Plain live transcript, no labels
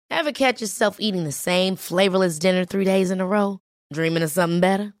Ever catch yourself eating the same flavorless dinner 3 days in a row? Dreaming of something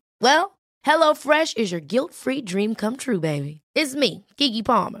better? Well, HelloFresh is your guilt-free dream come true, baby. It's me, Keke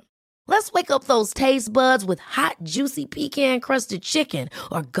Palmer. Let's wake up those taste buds with hot, juicy pecan-crusted chicken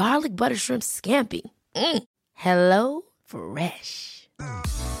or garlic butter shrimp scampi. Hello Fresh.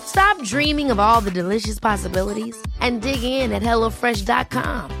 Stop dreaming of all the delicious possibilities and dig in at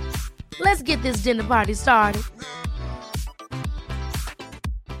HelloFresh.com. Let's get this dinner party started.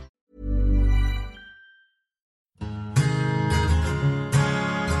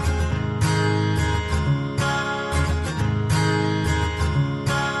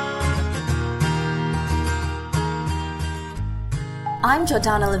 I'm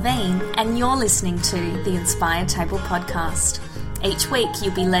Jordana Levine, and you're listening to the Inspired Table podcast. Each week,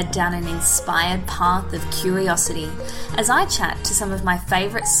 you'll be led down an inspired path of curiosity as I chat to some of my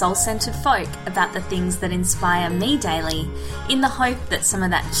favourite soul-centered folk about the things that inspire me daily, in the hope that some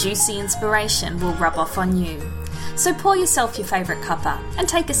of that juicy inspiration will rub off on you. So pour yourself your favourite cuppa and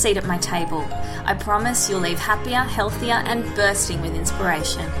take a seat at my table. I promise you'll leave happier, healthier, and bursting with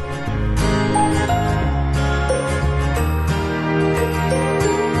inspiration.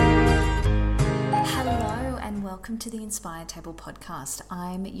 Welcome to the Inspired Table podcast.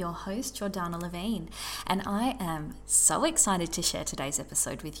 I'm your host, Jordana Levine, and I am so excited to share today's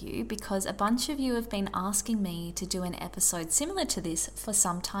episode with you because a bunch of you have been asking me to do an episode similar to this for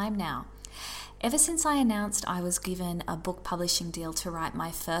some time now. Ever since I announced I was given a book publishing deal to write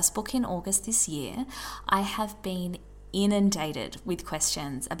my first book in August this year, I have been inundated with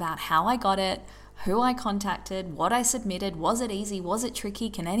questions about how I got it, who I contacted, what I submitted, was it easy, was it tricky,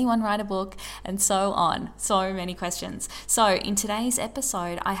 can anyone write a book, and so on. So many questions. So in today's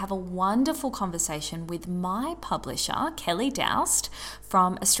episode, I have a wonderful conversation with my publisher, Kelly Doust,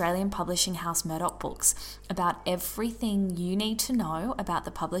 from Australian publishing house Murdoch Books, about everything you need to know about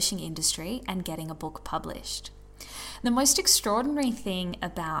the publishing industry and getting a book published. The most extraordinary thing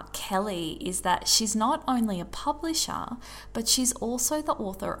about Kelly is that she's not only a publisher, but she's also the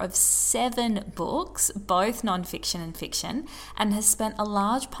author of 7 books, both nonfiction and fiction, and has spent a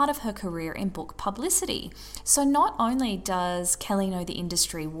large part of her career in book publicity. So not only does Kelly know the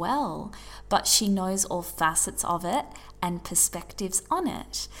industry well, but she knows all facets of it and perspectives on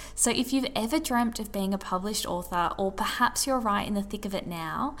it. So if you've ever dreamt of being a published author, or perhaps you're right in the thick of it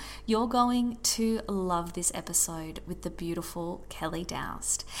now, you're going to love this episode with the beautiful Kelly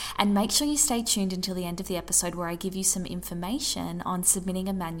Doust. And make sure you stay tuned until the end of the episode where I give you some information on submitting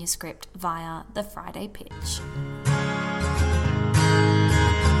a manuscript via the Friday pitch.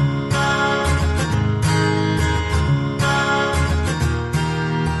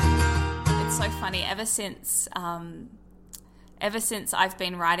 It's so funny, ever since I've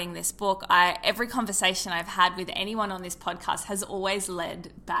been writing this book, every conversation I've had with anyone on this podcast has always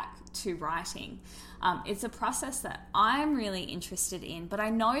led back to writing. It's a process that I'm really interested in, but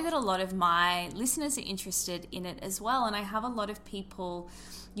I know that a lot of my listeners are interested in it as well. And I have a lot of people,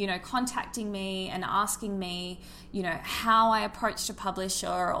 contacting me and asking me, how I approached a publisher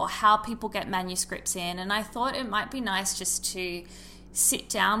or how people get manuscripts in. And I thought it might be nice just to sit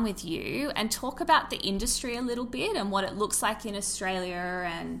down with you and talk about the industry a little bit and what it looks like in Australia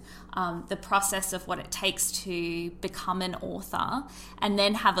and the process of what it takes to become an author, and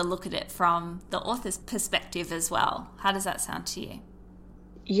then have a look at it from the author's perspective as well. How does that sound to you?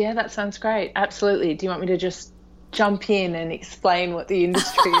 Yeah, that sounds great. Absolutely. Do you want me to just jump in and explain what the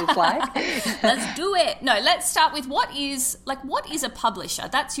industry is like? Let's do it. No, let's start with what is a publisher?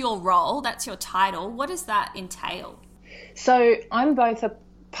 That's your role, that's your title. What does that entail? So I'm both a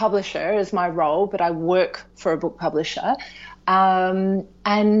publisher as my role, but I work for a book publisher. And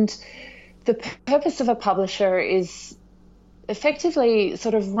the purpose of a publisher is effectively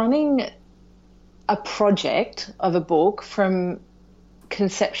sort of running a project of a book from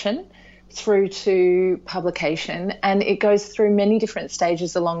conception through to publication. And it goes through many different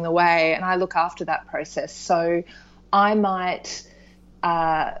stages along the way, and I look after that process. So I might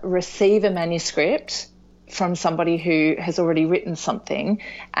receive a manuscript from somebody who has already written something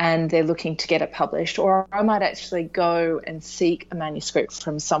and they're looking to get it published, or I might actually go and seek a manuscript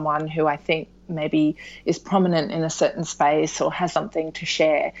from someone who I think maybe is prominent in a certain space or has something to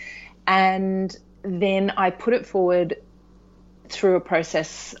share. And then I put it forward through a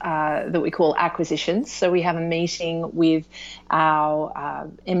process that we call acquisitions. So we have a meeting with our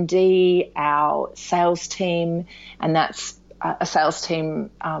MD, our sales team, and that's a sales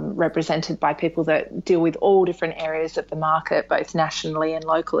team represented by people that deal with all different areas of the market, both nationally and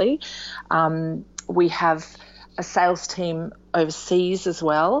locally. We have a sales team overseas as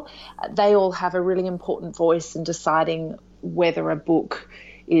well. They all have a really important voice in deciding whether a book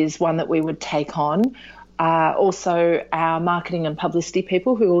is one that we would take on. Also, our marketing and publicity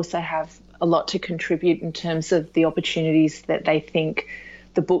people, who also have a lot to contribute in terms of the opportunities that they think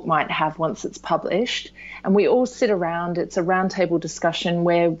the book might have once it's published. And we all sit around. It's a roundtable discussion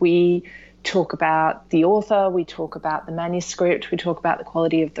where we talk about the author, we talk about the manuscript, we talk about the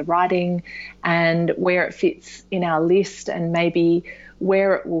quality of the writing and where it fits in our list, and maybe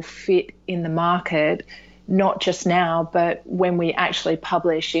where it will fit in the market, not just now, but when we actually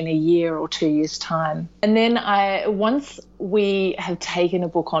publish in a year or 2 years' time. And then once we have taken a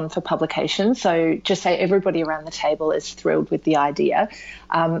book on for publication, so just say everybody around the table is thrilled with the idea,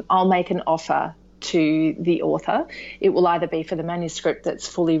 I'll make an offer to the author. It will either be for the manuscript that's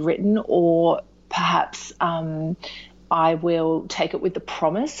fully written, or perhaps I will take it with the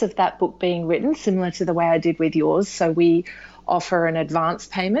promise of that book being written, similar to the way I did with yours. So we offer an advance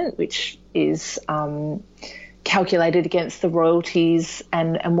payment, which is calculated against the royalties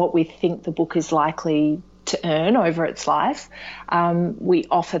and what we think the book is likely to earn over its life. We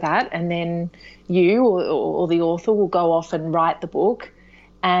offer that, and then you or the author will go off and write the book.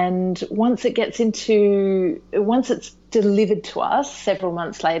 And once it's delivered to us several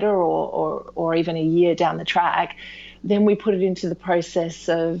months later or even a year down the track, then we put it into the process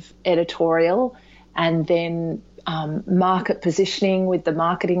of editorial and then market positioning with the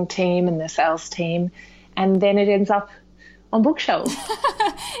marketing team and the sales team, and then it ends up on bookshelves.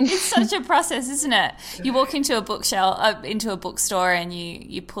 It's such a process, isn't it? You walk into a bookshelf, into a bookstore, and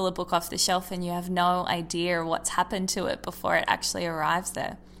you pull a book off the shelf, and you have no idea what's happened to it before it actually arrives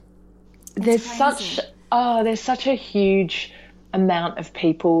there. There's such a huge amount of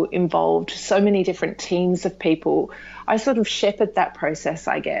people involved, so many different teams of people. I sort of shepherd that process,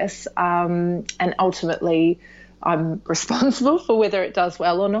 I guess, and ultimately I'm responsible for whether it does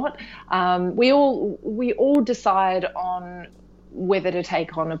well or not. We all decide on whether to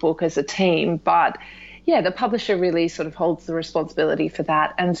take on a book as a team, but yeah, the publisher really sort of holds the responsibility for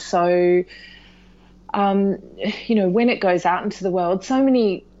that. And so, when it goes out into the world,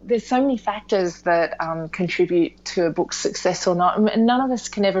 there's so many factors that contribute to a book's success or not. And none of us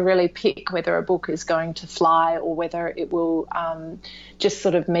can ever really pick whether a book is going to fly or whether it will just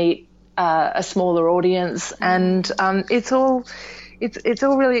sort of meet a smaller audience. And it's all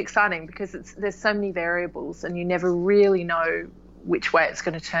really exciting because there's so many variables and you never really know which way it's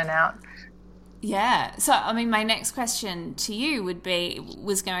going to turn out. Yeah. So, I mean, my next question to you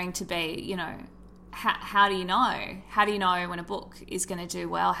was going to be, how do you know? How do you know when a book is going to do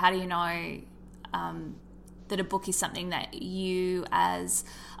well? How do you know that a book is something that you as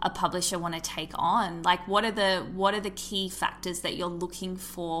a publisher want to take on? Like, what are the key factors that you're looking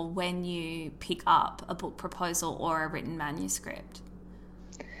for when you pick up a book proposal or a written manuscript?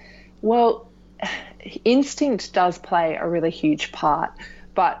 Well, instinct does play a really huge part,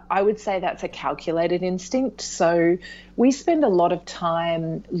 but I would say that's a calculated instinct. So we spend a lot of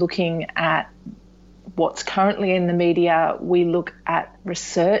time looking at what's currently in the media. We look at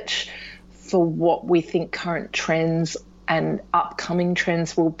research for what we think current trends and upcoming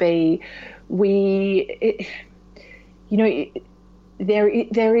trends will be.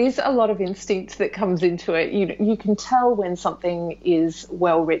 There is a lot of instinct that comes into it. You can tell when something is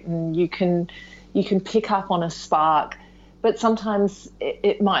well written. You can pick up on a spark, but sometimes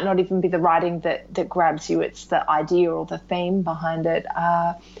it might not even be the writing that grabs you. It's the idea or the theme behind it.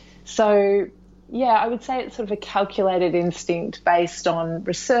 Yeah, I would say it's sort of a calculated instinct based on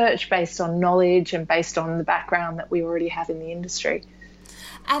research, based on knowledge, and based on the background that we already have in the industry.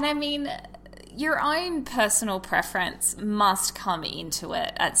 And I mean, your own personal preference must come into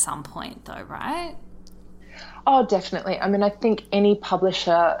it at some point though, right? Oh, definitely. I mean, I think any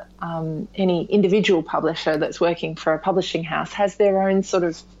publisher, any individual publisher that's working for a publishing house has their own sort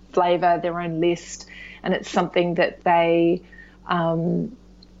of flavour, their own list, and it's something that they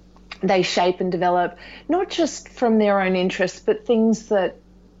shape and develop, not just from their own interests, but things that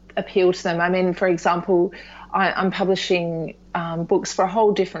appeal to them. I mean, for example, I'm publishing books for a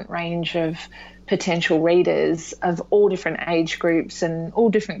whole different range of potential readers of all different age groups and all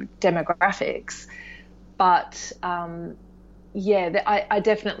different demographics. But, I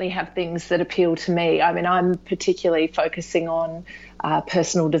definitely have things that appeal to me. I mean, I'm particularly focusing on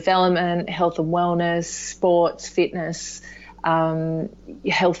personal development, health and wellness, sports, fitness,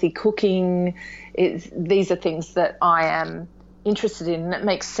 healthy cooking. These are things that I am interested in, and it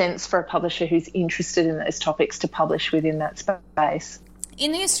makes sense for a publisher who's interested in those topics to publish within that space.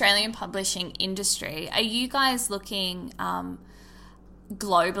 In the Australian publishing industry, are you guys looking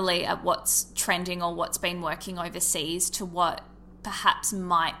globally at what's trending or what's been working overseas to what perhaps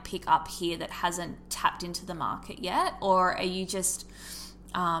might pick up here that hasn't tapped into the market yet? Or are you just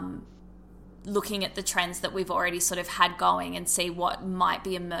looking at the trends that we've already sort of had going and see what might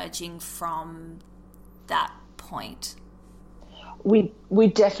be emerging from that point? We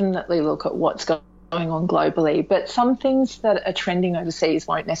definitely look at what's going on globally, but some things that are trending overseas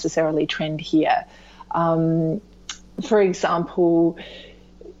won't necessarily trend here. For example,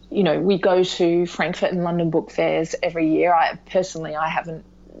 we go to Frankfurt and London book fairs every year. I haven't.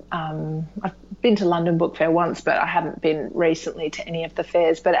 I've been to London Book Fair once, but I haven't been recently to any of the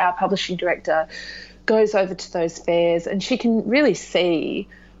fairs. But our publishing director goes over to those fairs, and she can really see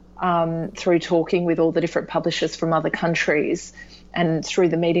through talking with all the different publishers from other countries and through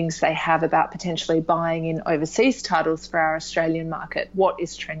the meetings they have about potentially buying in overseas titles for our Australian market, what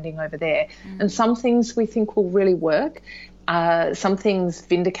is trending over there. And some things we think will really work. Some things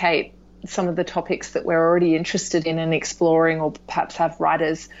vindicate some of the topics that we're already interested in and exploring, or perhaps have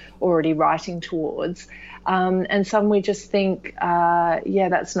writers already writing towards. And some we just think,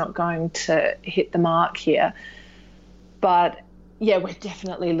 that's not going to hit the mark here. But yeah, we're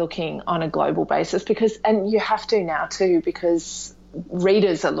definitely looking on a global basis and you have to now too, because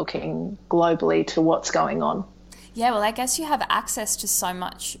readers are looking globally to what's going on. Yeah, well, I guess you have access to so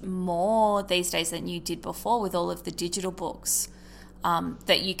much more these days than you did before with all of the digital books.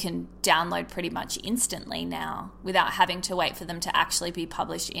 That you can download pretty much instantly now without having to wait for them to actually be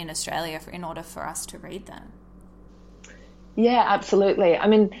published in Australia in order for us to read them. Yeah, absolutely. I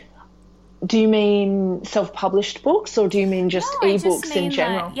mean, do you mean self-published books, or do you mean just ebooks in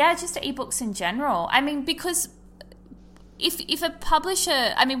general? Just ebooks in general. I mean, because if a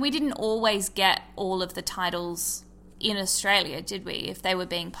publisher, I mean, we didn't always get all of the titles in Australia, did we, if they were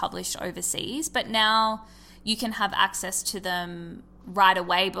being published overseas? But now you can have access to them right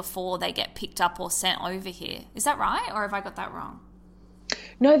away before they get picked up or sent over here. Is that right, or have I got that wrong?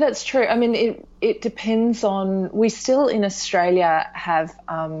 No, that's true. I mean, it depends on. We still in Australia have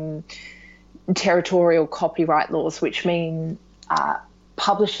territorial copyright laws, which mean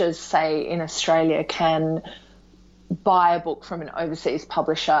publishers, say in Australia, can buy a book from an overseas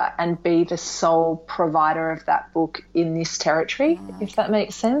publisher and be the sole provider of that book in this territory, if that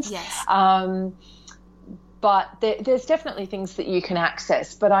makes sense. Yes. But there's definitely things that you can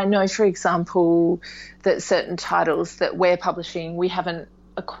access. But I know, for example, that certain titles that we're publishing, we haven't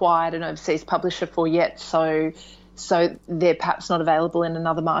acquired an overseas publisher for yet, so they're perhaps not available in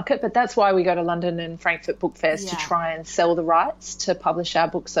another market. But that's why we go to London and Frankfurt book fairs to try and sell the rights to publish our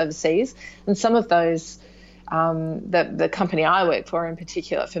books overseas. And some of those, the company I work for in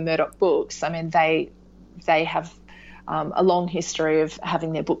particular, for Murdoch Books, I mean, they have a long history of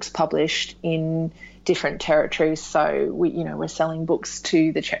having their books published in different territories. So we're selling books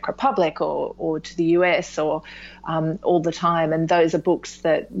to the Czech Republic or to the US or all the time, and those are books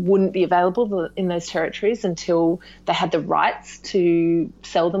that wouldn't be available in those territories until they had the rights to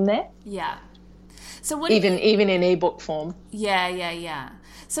sell them there. Yeah. So what even in ebook form. Yeah.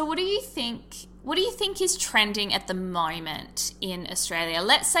 So what do you think is trending at the moment in Australia?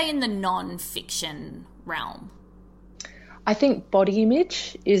 Let's say in the non-fiction realm. I think body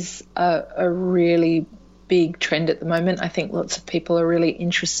image is a really big trend at the moment. I think lots of people are really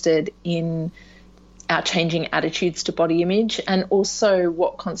interested in our changing attitudes to body image, and also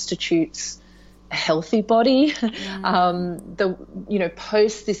what constitutes a healthy body.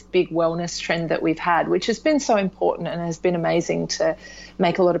 Post this big wellness trend that we've had, which has been so important and has been amazing to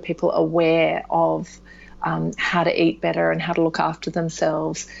make a lot of people aware of how to eat better and how to look after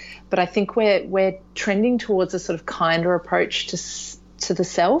themselves. But I think we're trending towards a sort of kinder approach to the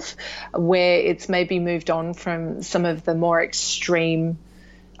self, where it's maybe moved on from some of the more extreme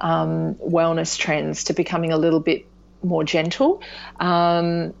wellness trends to becoming a little bit more gentle.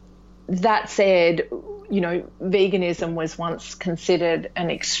 That said, veganism was once considered an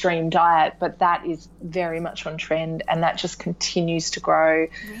extreme diet, but that is very much on trend, and that just continues to grow.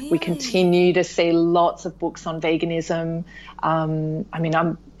 Really? We continue to see lots of books on veganism.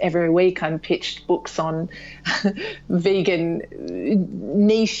 Every week I'm pitched books on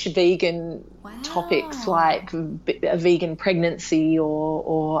niche vegan topics, like a vegan pregnancy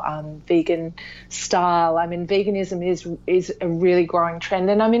or vegan style. I mean, veganism is a really growing trend,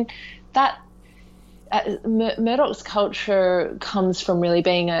 and I mean that. Murdoch's culture comes from really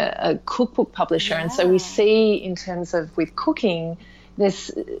being a cookbook publisher, and so we see in terms of with cooking,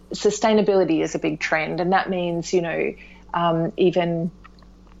 there's sustainability is a big trend, and that means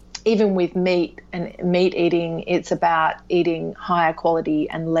even with meat and meat eating, it's about eating higher quality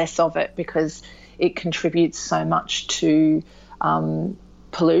and less of it, because it contributes so much to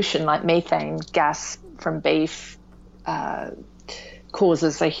pollution, like methane gas from beef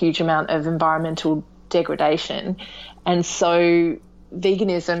causes a huge amount of environmental degradation. And so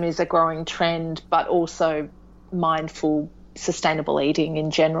veganism is a growing trend, but also mindful, sustainable eating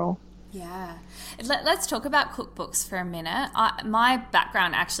in general. Yeah. Let's talk about cookbooks for a minute. My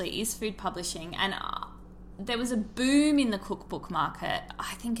background actually is food publishing, and there was a boom in the cookbook market.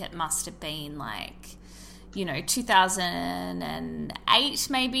 I think it must have been 2008,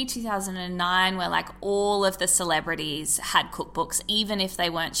 maybe 2009, where all of the celebrities had cookbooks, even if they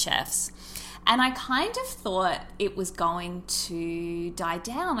weren't chefs. And I kind of thought it was going to die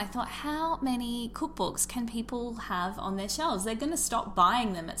down. I thought, how many cookbooks can people have on their shelves? They're going to stop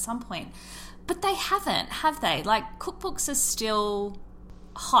buying them at some point. But they haven't, have they? Cookbooks are still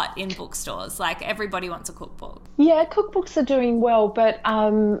hot in bookstores. Everybody wants a cookbook. Yeah, cookbooks are doing well, but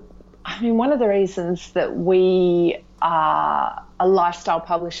one of the reasons that we are a lifestyle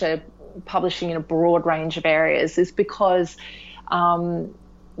publisher publishing in a broad range of areas is because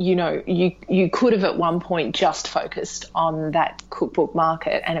you could have at one point just focused on that cookbook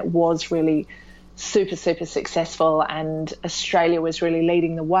market, and it was really super, super successful, and Australia was really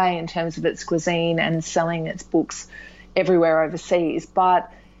leading the way in terms of its cuisine and selling its books everywhere overseas.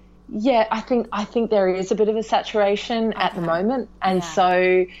 But yeah, I think there is a bit of a saturation at the moment, and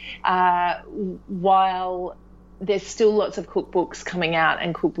so while there's still lots of cookbooks coming out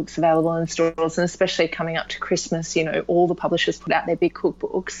and cookbooks available in stores, and especially coming up to Christmas, all the publishers put out their big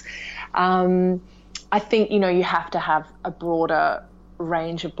cookbooks. I think, you have to have a broader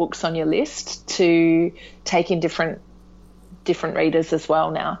range of books on your list to take in different readers as well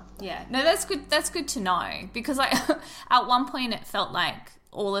now. Yeah, no, that's good. That's good to know, because at one point it felt like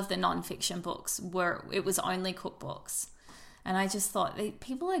all of the non-fiction books it was only cookbooks. And I just thought,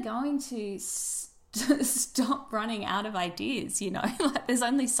 people are going to stop running out of ideas, there's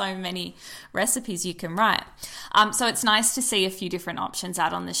only so many recipes you can write. So it's nice to see a few different options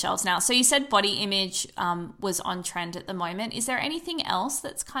out on the shelves now. So you said body image was on trend at the moment. Is there anything else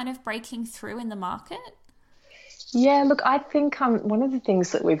that's kind of breaking through in the market? Yeah, look, I think one of the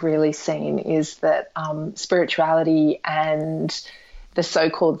things that we've really seen is that spirituality and the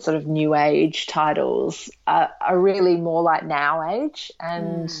so-called sort of new age titles are really more like now age,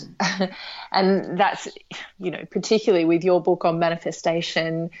 and and that's, particularly with your book on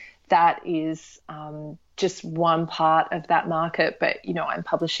manifestation, that is just one part of that market. But I'm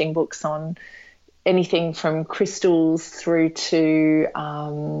publishing books on anything from crystals through to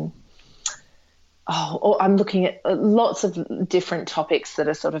I'm looking at lots of different topics that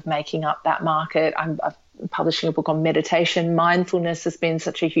are sort of making up that market. I'm publishing a book on meditation. Mindfulness has been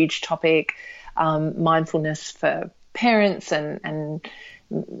such a huge topic. Mindfulness for parents and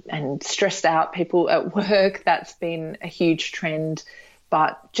stressed out people at work. That's been a huge trend,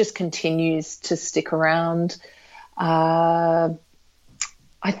 but just continues to stick around. I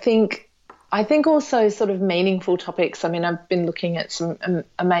think also sort of meaningful topics. I've been looking at some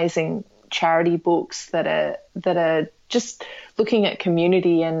amazing charity books that are just looking at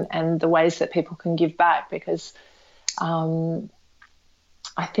community and the ways that people can give back, because I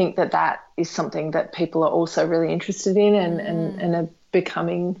think that is something that people are also really interested in and are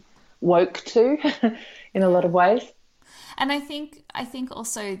becoming woke to in a lot of ways. And I think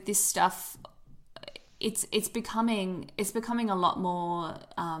also this stuff, it's becoming a lot more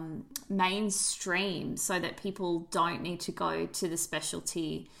mainstream, so that people don't need to go to the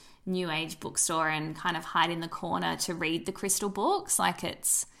specialty new age bookstore and kind of hide in the corner to read the crystal books.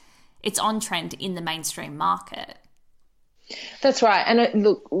 It's on trend in the mainstream market. That's right. And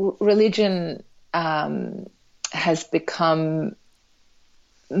look, religion has become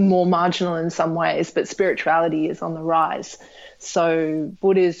more marginal in some ways, but spirituality is on the rise. So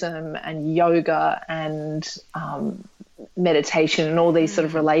Buddhism and yoga and meditation and all these sort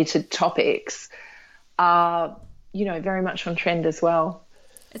of related topics are, very much on trend as well.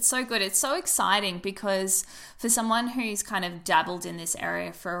 It's so good. It's so exciting, because for someone who's kind of dabbled in this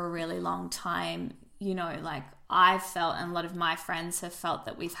area for a really long time, I've felt, and a lot of my friends have felt,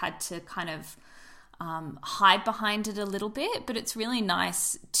 that we've had to kind of hide behind it a little bit, but it's really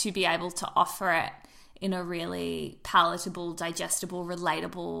nice to be able to offer it in a really palatable, digestible,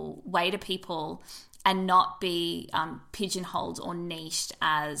 relatable way to people, and not be pigeonholed or niched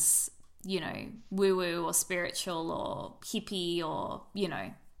as, woo-woo or spiritual or hippie or,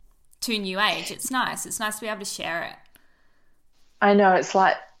 too new age. It's nice. It's nice to be able to share it. I know, it's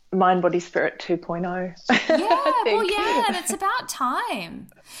like Mind, Body, Spirit 2.0. Yeah, and it's about time.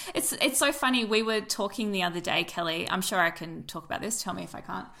 It's so funny. We were talking the other day, Kelly, I'm sure I can talk about this, tell me if I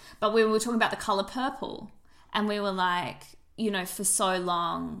can't, but we were talking about the colour purple, and we were like, for so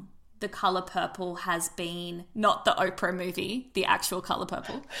long the color purple has been not the Oprah movie, the actual color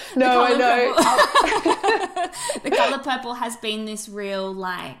purple. No, I know. The color purple has been this real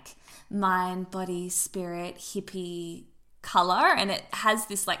like mind, body, spirit, hippie color, and it has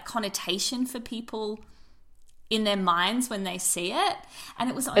this like connotation for people in their minds when they see it. And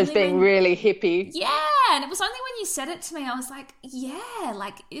it was only as being really hippie. Yeah, and it was only when you said it to me, I was like, yeah,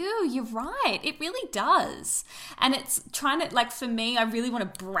 like, ew, you're right. It really does. And it's trying to, like, for me, I really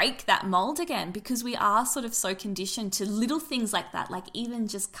want to break that mold again, because we are sort of so conditioned to little things like that, like even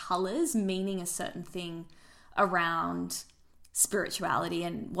just colors meaning a certain thing around spirituality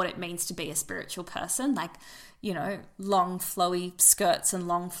and what it means to be a spiritual person. Like, you know, long flowy skirts and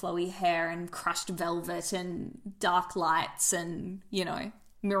long flowy hair and crushed velvet and dark lights and, you know,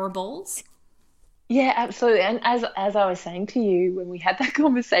 mirror balls. Yeah, absolutely. And as I was saying to you when we had that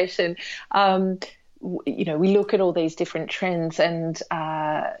conversation, you know, we look at all these different trends, and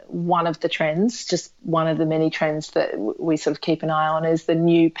one of the trends, just one of the many trends that we sort of keep an eye on, is the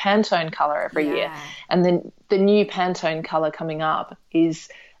new Pantone color every year. And then the new Pantone color coming up is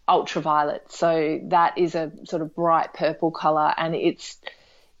ultraviolet. So that is a sort of bright purple color, and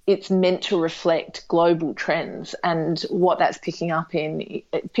it's meant to reflect global trends. And what that's picking up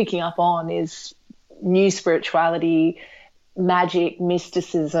on is new spirituality, magic,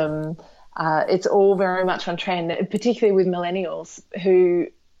 mysticism. It's all very much on trend, particularly with millennials who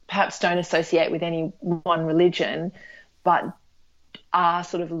perhaps don't associate with any one religion, but are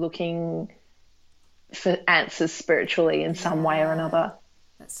sort of looking for answers spiritually in some way or another.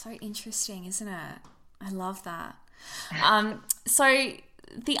 That's so interesting, isn't it? I love that. So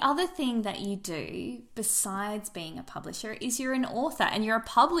the other thing that you do besides being a publisher is you're an author, and you're a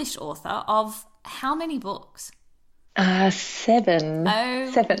published author of how many books? 7.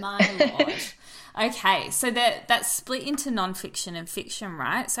 Oh, 7. my Lord. Okay, so that's split into nonfiction and fiction,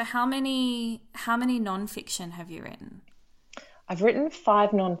 right? So how many nonfiction have you written? I've written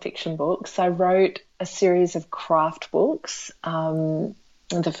 5 nonfiction books. I wrote a series of craft books.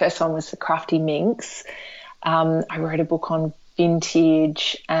 The first one was The Crafty Minx. I wrote a book on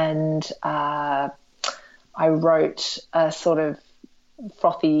vintage, and I wrote a sort of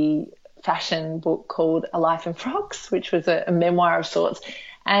frothy fashion book called A Life in Frocks, which was a memoir of sorts.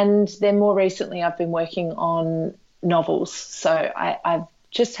 And then more recently I've been working on novels. So I've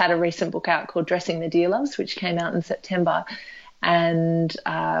just had a recent book out called Dressing the Dearloves, which came out in September, and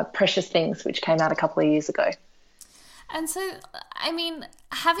Precious Things, which came out a couple of years ago. And so, I mean,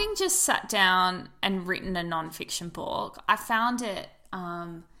 having just sat down and written a nonfiction book, I found it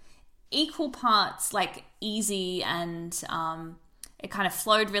equal parts like easy, and it kind of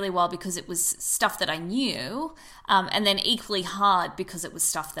flowed really well because it was stuff that I knew, and then equally hard because it was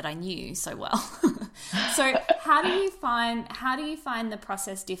stuff that I knew so well. So how do you find the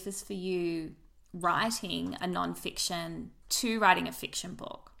process differs for you writing a nonfiction to writing a fiction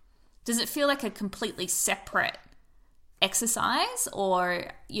book? Does it feel like a completely separate exercise,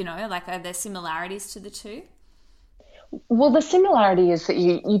 or, you know, like, are there similarities to the two? Well, the similarity is that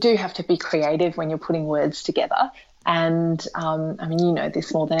you do have to be creative when you're putting words together. And I mean, you know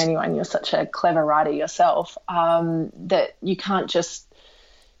this more than anyone, you're such a clever writer yourself, that you can't just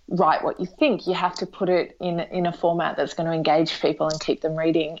write what you think. You have to put it in a format that's going to engage people and keep them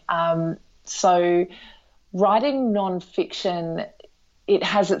reading. So writing nonfiction, it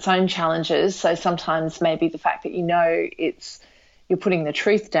has its own challenges. So sometimes maybe the fact that you're putting the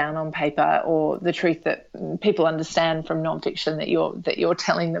truth down on paper, or the truth that people understand from nonfiction, that you're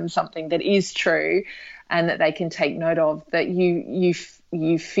telling them something that is true and that they can take note of, that you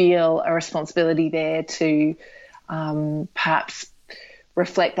feel a responsibility there to perhaps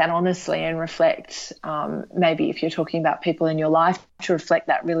reflect that honestly, and reflect maybe if you're talking about people in your life, to reflect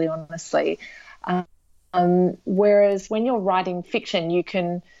that really honestly. Whereas when you're writing fiction, you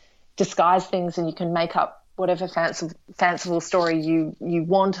can disguise things and you can make up whatever fanciful story you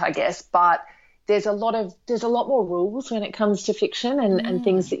want, I guess. But there's a lot more rules when it comes to fiction, and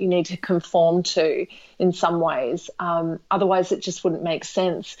things that you need to conform to in some ways. Otherwise, it just wouldn't make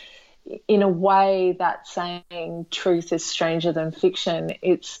sense. In a way, that saying truth is stranger than fiction,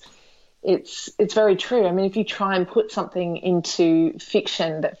 it's very true. I mean, if you try and put something into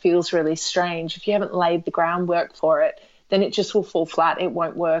fiction that feels really strange, if you haven't laid the groundwork for it, then it just will fall flat. It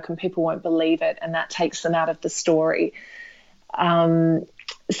won't work and people won't believe it, and that takes them out of the story.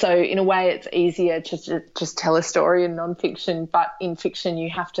 So in a way, it's easier to just tell a story in nonfiction, but in fiction you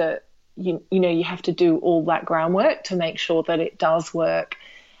have to you have to do all that groundwork to make sure that it does work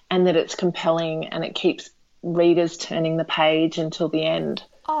and that it's compelling and it keeps readers turning the page until the end.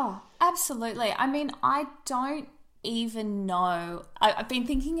 Oh, absolutely. I mean, I don't even know. I've been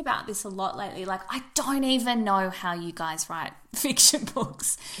thinking about this a lot lately. Like, I don't even know how you guys write fiction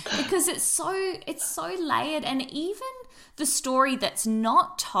books because it's so layered, and even the story that's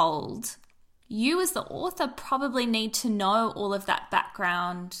not told, you as the author probably need to know all of that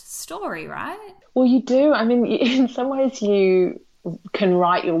background story, right? Well, you do. I mean, in some ways you can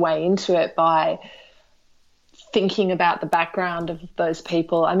write your way into it by thinking about the background of those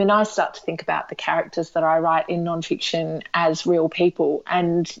people. I mean, I start to think about the characters that I write in nonfiction as real people,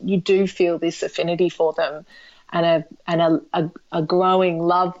 and you do feel this affinity for them and a growing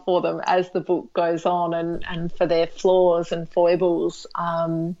love for them as the book goes on, and for their flaws and foibles,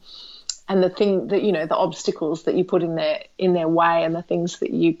 and the thing that, you know, the obstacles that you put in their way and the things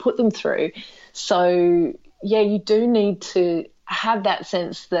that you put them through. So yeah, you do need to have that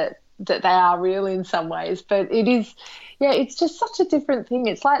sense that they are real in some ways, but it's just such a different thing.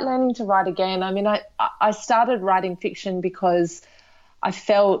 It's like learning to write again. I mean, I started writing fiction because I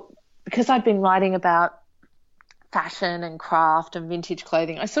felt, because I'd been writing about fashion and craft and vintage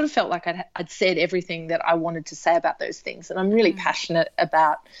clothing, I sort of felt like I'd said everything that I wanted to say about those things, and I'm really passionate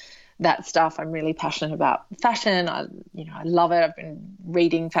about that stuff. I'm really passionate about fashion. I love it. I've been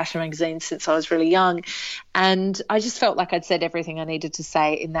reading fashion magazines since I was really young, and I just felt like I'd said everything I needed to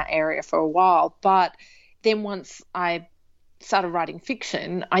say in that area for a while. But then once I started writing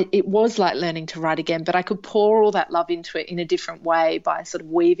fiction, it was like learning to write again, but I could pour all that love into it in a different way by sort of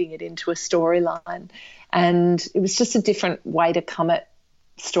weaving it into a storyline. And it was just a different way to come at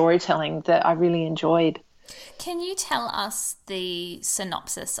storytelling that I really enjoyed. Can you tell us the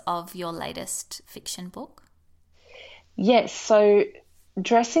synopsis of your latest fiction book? Yes, so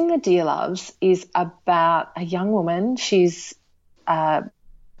Dressing the Dear Loves is about a young woman. She's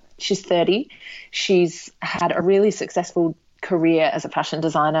 30. She's had a really successful career as a fashion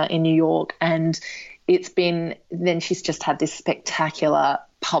designer in New York, and then she's just had this spectacular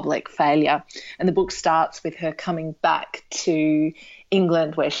public failure. And the book starts with her coming back to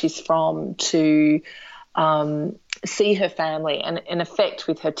England, where she's from, to see her family, and in effect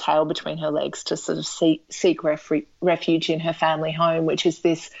with her tail between her legs, to sort of seek refuge in her family home, which is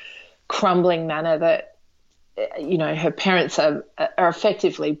this crumbling manor that, you know, her parents are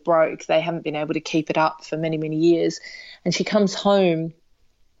effectively broke. They haven't been able to keep it up for many, many years. And she comes home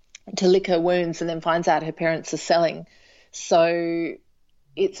to lick her wounds and then finds out her parents are selling. So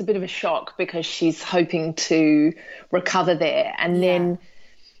it's a bit of a shock because she's hoping to recover there. And then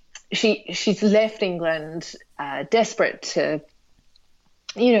she's left England, desperate to,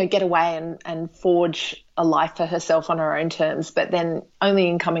 you know, get away and forge a life for herself on her own terms. But then only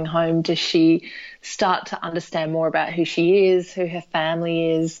in coming home does she start to understand more about who she is, who her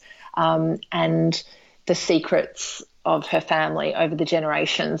family is, and the secrets of her family over the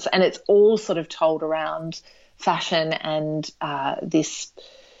generations. And it's all sort of told around fashion and this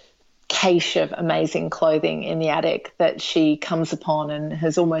cache of amazing clothing in the attic that she comes upon and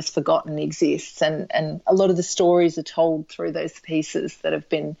has almost forgotten exists. And a lot of the stories are told through those pieces that have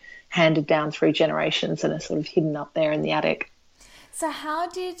been handed down through generations and are sort of hidden up there in the attic. So how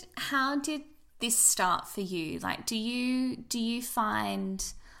did this start for you? Like, do you find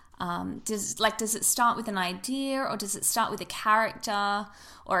does it start with an idea, or does it start with a character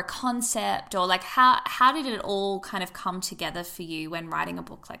or a concept, or like how did it all kind of come together for you when writing a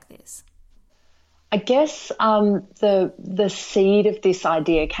book like this? I guess the seed of this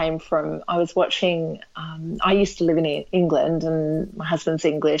idea came from, I was watching, I used to live in England, and my husband's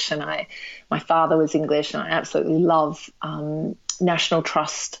English, and my father was English, and I absolutely love National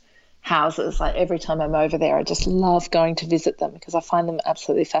Trust houses. Like, every time I'm over there, I just love going to visit them because I find them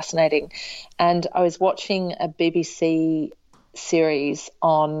absolutely fascinating. And I was watching a BBC series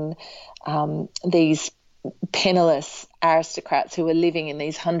on these penniless aristocrats who were living in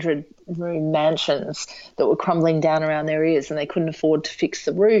these 100-room mansions that were crumbling down around their ears, and they couldn't afford to fix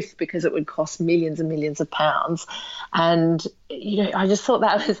the roof because it would cost millions and millions of pounds. And, you know, I just thought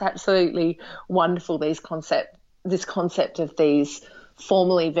that was absolutely wonderful, this concept of these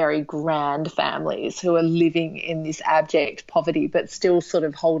formerly very grand families who are living in this abject poverty but still sort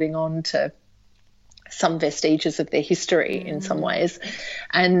of holding on to some vestiges of their history in some ways.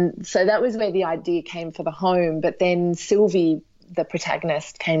 And so that was where the idea came for the home. But then Sylvie, the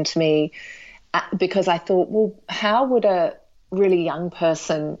protagonist, came to me because I thought, well, how would a really young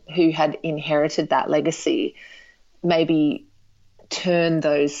person who had inherited that legacy maybe turn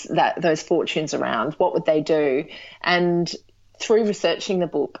those fortunes around? What would they do? And through researching the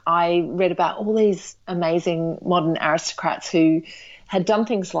book, I read about all these amazing modern aristocrats who had done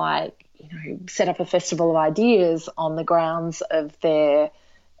things like, you know, set up a festival of ideas on the grounds of their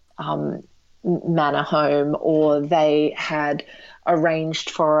manor home, or they had arranged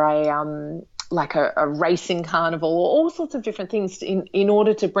for a racing carnival, or all sorts of different things in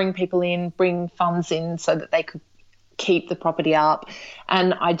order to bring people in, bring funds in so that they could keep the property up.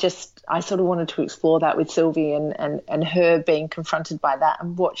 And I sort of wanted to explore that with Sylvie, and her being confronted by that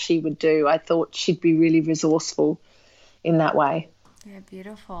and what she would do. I thought she'd be really resourceful in that way. Yeah,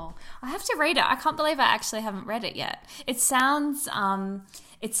 beautiful. I have to read it. I can't believe I actually haven't read it yet. It sounds,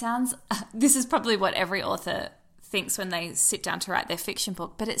 this is probably what every author thinks when they sit down to write their fiction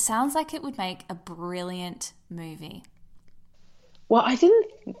book, but it sounds like it would make a brilliant movie. Well, I didn't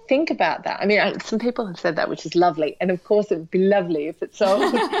think about that. I mean, some people have said that, which is lovely. And of course, it would be lovely if it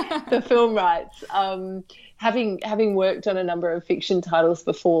sold the film rights. Having worked on a number of fiction titles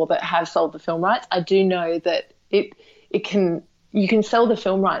before that have sold the film rights, I do know that you can sell the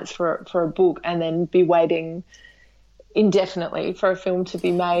film rights for a book and then be waiting indefinitely for a film to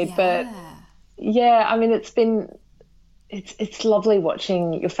be made. Yeah. But yeah, I mean, it's lovely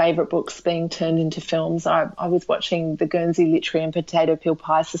watching your favourite books being turned into films. I was watching the Guernsey Literary and Potato Peel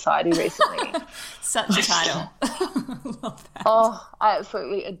Pie Society recently. Such a title. Love that. Oh, I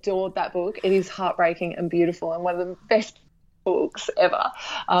absolutely adored that book. It is heartbreaking and beautiful, and one of the best books ever.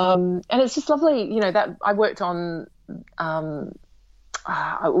 And it's just lovely, that I worked on.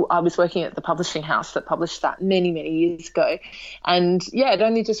 I was working at the publishing house that published that many, many years ago, and yeah, it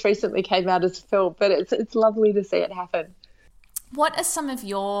only just recently came out as a film. But it's lovely to see it happen. What are some of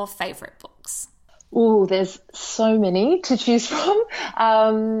your favourite books? Oh, there's so many to choose from.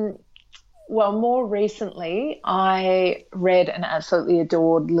 Well, more recently, I read and absolutely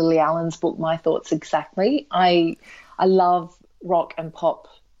adored Lily Allen's book, My Thoughts Exactly. I love rock and pop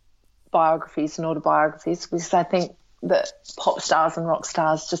biographies and autobiographies, because I think that pop stars and rock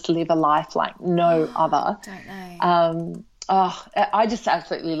stars just live a life like no other. Don't know. I just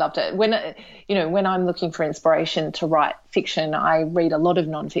absolutely loved it. When I'm looking for inspiration to write fiction, I read a lot of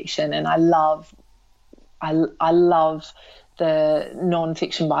nonfiction, and I love the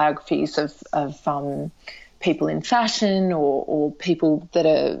nonfiction biographies of people in fashion or people that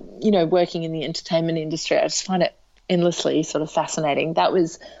are working in the entertainment industry. I just find it endlessly sort of fascinating. That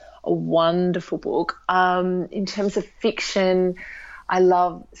was a wonderful book. In terms of fiction, I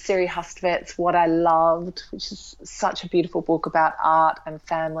love Siri Hustvedt's What I Loved, which is such a beautiful book about art and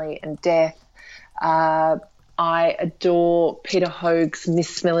family and death. I adore Peter Hoag's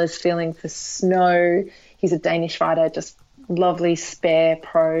Miss Miller's Feeling for Snow. He's a Danish writer, just lovely, spare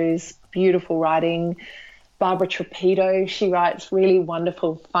prose, beautiful writing. Barbara Trapito, she writes really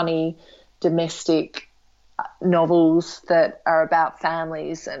wonderful, funny, domestic novels that are about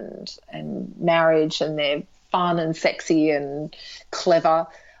families and marriage, and they're fun and sexy and clever.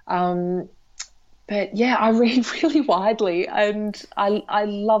 But yeah, I read really widely, and I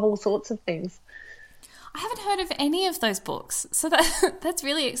love all sorts of things. I haven't heard of any of those books, so that's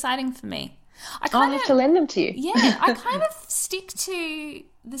really exciting for me. I'll have to lend them to you. Yeah, I kind of stick to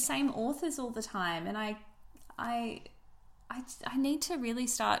the same authors all the time, and I need to really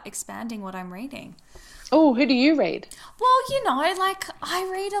start expanding what I'm reading. Oh, who do you read? Well, I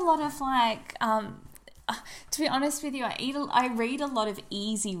read a lot of to be honest with you, I read a lot of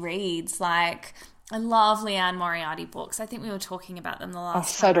easy reads. Like, I love Leanne Moriarty books. I think we were talking about them the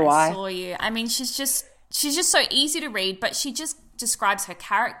last time I saw you. I mean, she's just so easy to read, but she just describes her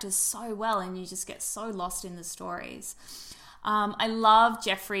characters so well, and you just get so lost in the stories. I love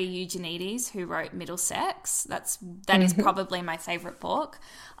Jeffrey Eugenides, who wrote Middlesex. That is probably my favourite book.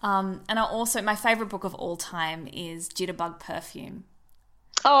 And my favourite book of all time is Jitterbug Perfume.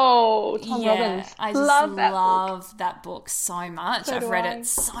 Oh, Tom Robbins. I just love that book so much. I've read it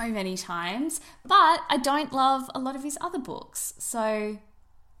so many times, but I don't love a lot of his other books. So,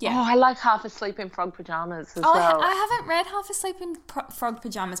 yeah. Oh, I like Half Asleep in Frog Pajamas as well. I haven't read Half Asleep in Frog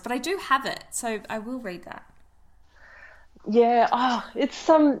Pajamas, but I do have it, so I will read that. Yeah. Oh, it's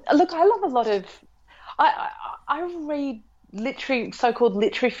look, I love a lot of. I read so-called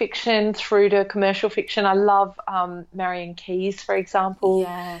literary fiction through to commercial fiction. I love Marian Keyes, for example.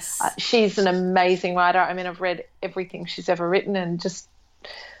 Yes. She's an amazing writer. I mean, I've read everything she's ever written and just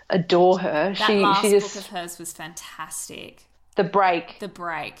adore her. That last book of hers was fantastic. The Break.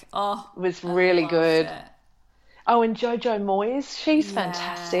 Oh, was really good. It. Oh, and Jojo Moyes. She's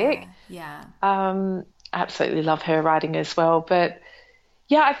fantastic. Yeah. Absolutely love her writing as well. But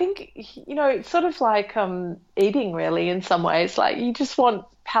yeah, I think, it's sort of like eating, really, in some ways. Like, you just want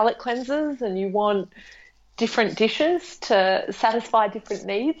palate cleansers and you want different dishes to satisfy different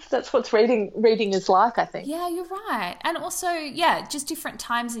needs. That's what reading is like, I think. Yeah, you're right. And also, yeah, just different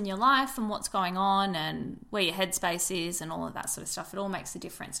times in your life and what's going on and where your headspace is and all of that sort of stuff. It all makes a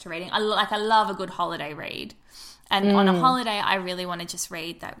difference to reading. I love a good holiday read. And on a holiday, I really want to just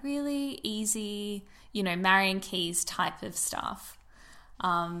read that really easy, Marion Keyes type of stuff.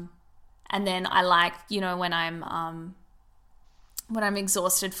 And then I like, when I'm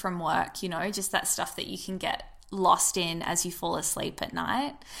exhausted from work, just that stuff that you can get lost in as you fall asleep at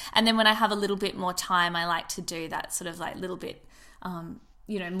night. And then when I have a little bit more time, I like to do that sort of like little bit,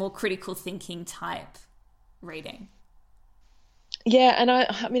 more critical thinking type reading. Yeah, and I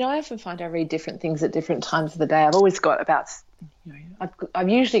often find I read different things at different times of the day. I've always got I've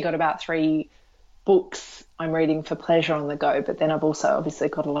usually got about 3 books I'm reading for pleasure on the go, but then I've also obviously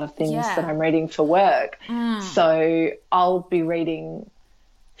got a lot of things that I'm reading for work. So I'll be reading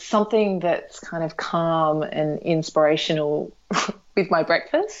something that's kind of calm and inspirational with my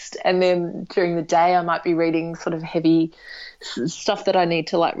breakfast, and then during the day I might be reading sort of heavy stuff that I need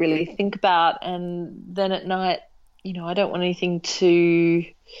to like really think about, and then at night, I don't want anything to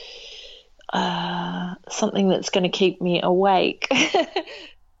something that's going to keep me awake.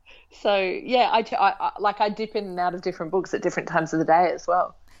 So yeah, I dip in and out of different books at different times of the day as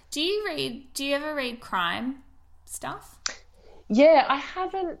well. Do you ever read crime stuff? Yeah, I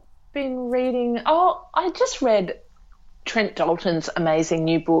haven't been reading. Oh, I just read Trent Dalton's amazing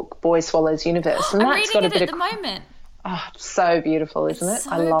new book, Boy Swallows Universe, and I'm that's got a bit at the moment. Oh, it's so beautiful, isn't it?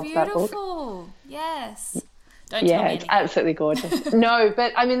 I love that book. Yes. Don't tell me anything. It's absolutely gorgeous. No,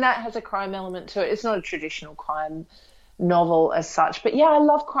 but I mean that has a crime element to it. It's not a traditional crime novel as such, but yeah, I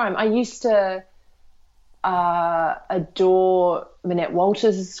love crime. I used to adore Minette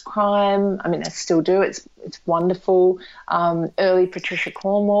Walters' crime. I mean, I still do. It's wonderful. Early Patricia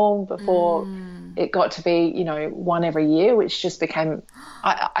Cornwall before it got to be, one every year, which just became.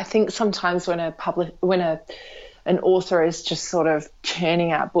 I think sometimes when an author is just sort of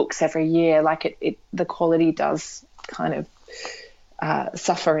churning out books every year, like the quality does kind of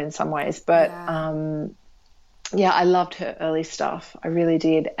suffer in some ways. But I loved her early stuff. I really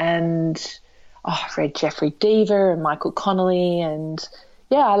did. And I've read Jeffrey Deaver and Michael Connolly, and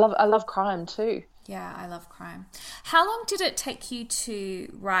I love crime too. Yeah, I love crime. How long did it take you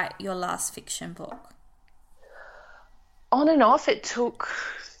to write your last fiction book? On and off, it took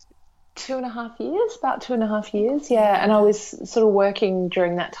 2.5 years, about 2.5 years. Yeah, and I was sort of working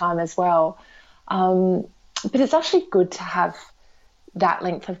during that time as well. But it's actually good to have that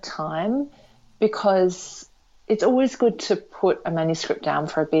length of time, because it's always good to put a manuscript down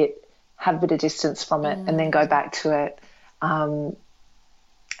for a bit, have a bit of distance from it, and then go back to it.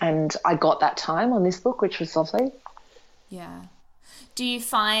 And I got that time on this book, which was lovely. Yeah. Do you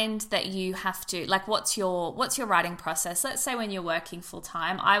find that you have to, like, what's your writing process? Let's say when you're working full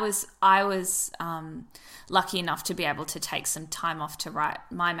time. I was lucky enough to be able to take some time off to write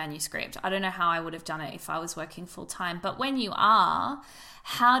my manuscript. I don't know how I would have done it if I was working full time. But when you are,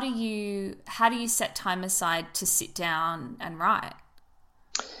 how do you set time aside to sit down and write?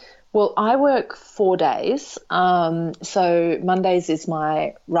 Well, I work 4 days. So Mondays is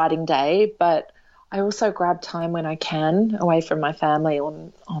my writing day, but I also grab time when I can away from my family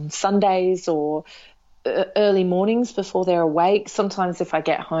on Sundays or early mornings before they're awake. Sometimes if I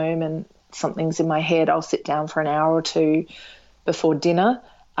get home and something's in my head, I'll sit down for an hour or two before dinner.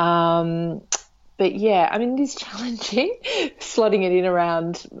 But yeah, I mean, it is challenging slotting it in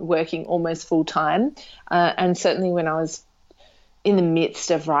around working almost full time. And certainly when I was in the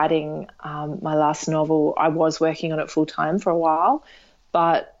midst of writing my last novel, I was working on it full time for a while.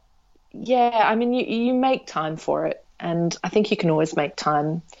 But yeah, I mean, you make time for it, and I think you can always make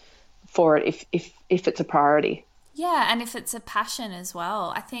time for it if it's a priority. Yeah, and if it's a passion as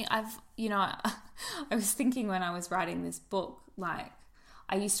well. I think I was thinking when I was writing this book, like,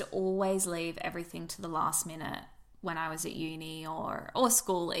 I used to always leave everything to the last minute when I was at uni or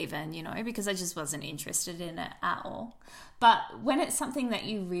school even, because I just wasn't interested in it at all. But when it's something that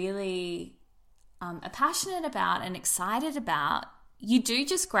you really are passionate about and excited about, you do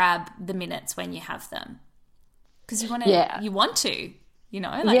just grab the minutes when you have them, because you want to, you want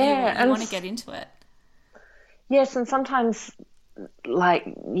to get into it. Yes, and sometimes, like,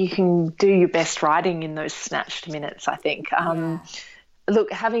 you can do your best writing in those snatched minutes, I think.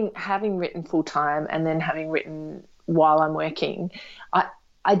 Look, having written full time and then having written while I'm working,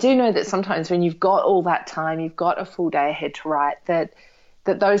 I do know that sometimes when you've got all that time, you've got a full day ahead to write, that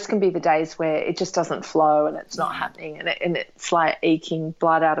those can be the days where it just doesn't flow and it's not happening, and it's like eking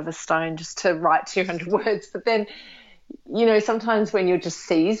blood out of a stone just to write 200 words. But then, sometimes when you're just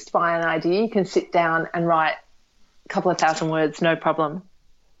seized by an idea, you can sit down and write a couple of thousand words, no problem.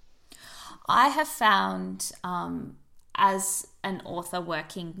 I have found as an author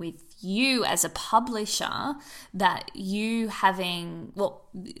working with you as a publisher that you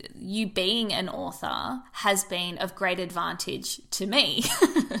being an author has been of great advantage to me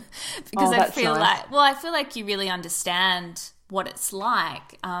because I feel nice. I feel like you really understand what it's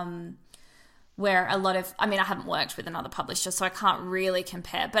like. Where a lot of, I haven't worked with another publisher, so I can't really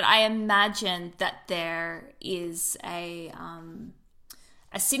compare, but I imagine that there is a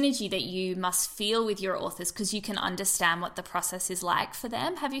synergy that you must feel with your authors because you can understand what the process is like for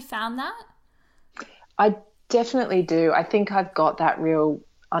them. Have you found that? I definitely do. I think I've got that real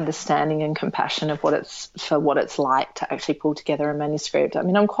understanding and compassion of what it's like to actually pull together a manuscript.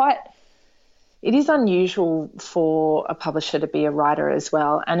 It is unusual for a publisher to be a writer as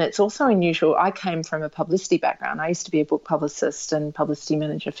well. And it's also unusual. I came from a publicity background. I used to be a book publicist and publicity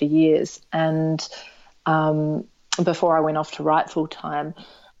manager for years. And before I went off to write full time.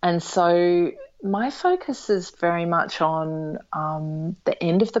 And so my focus is very much on the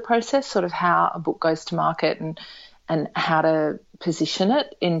end of the process, sort of how a book goes to market and how to position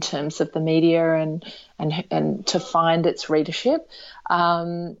it in terms of the media and to find its readership.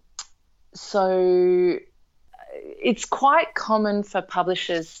 So it's quite common for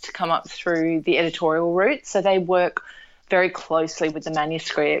publishers to come up through the editorial route. So they work very closely with the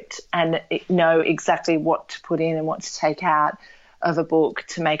manuscript and know exactly what to put in and what to take out of a book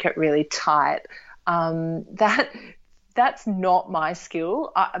to make it really tight. That's not my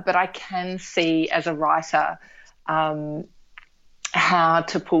skill, but I can see as a writer how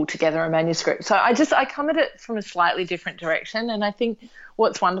to pull together a manuscript. So I come at it from a slightly different direction, and I think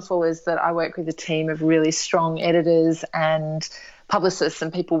what's wonderful is that I work with a team of really strong editors and publicists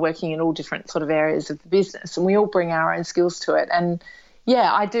and people working in all different sort of areas of the business, and we all bring our own skills to it. And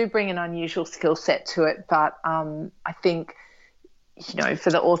yeah, I do bring an unusual skill set to it, but I think, for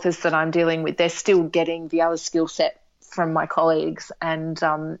the authors that I'm dealing with, they're still getting the other skill set from my colleagues, and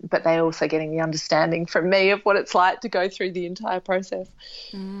but they're also getting the understanding from me of what it's like to go through the entire process.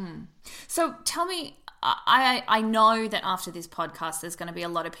 So tell me, I know that after this podcast there's going to be a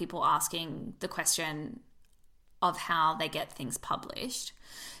lot of people asking the question of how they get things published.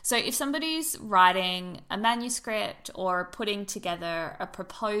 So if somebody's writing a manuscript or putting together a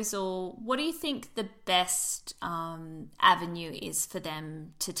proposal, what do you think the best avenue is for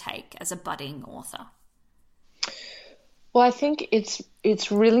them to take as a budding author? Well, I think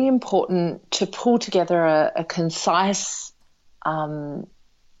it's really important to pull together a concise,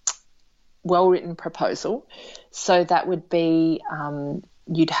 well-written proposal. So that would be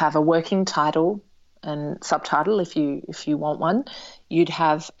you'd have a working title and subtitle if you want one. You'd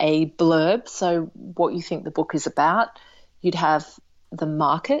have a blurb, so what you think the book is about. You'd have the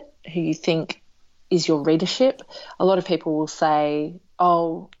market, who you think is your readership. A lot of people will say,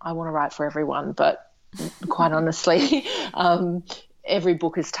 oh, I want to write for everyone, but quite honestly, every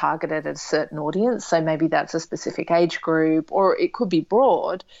book is targeted at a certain audience, so maybe that's a specific age group, or it could be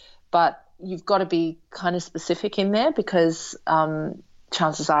broad, but you've got to be kind of specific in there because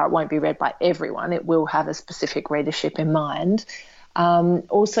chances are it won't be read by everyone. It will have a specific readership in mind.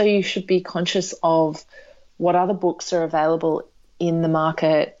 Also, you should be conscious of what other books are available in the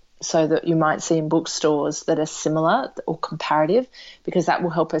market so that you might see in bookstores that are similar or comparative, because that will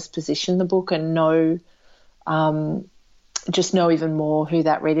help us position the book and know even more who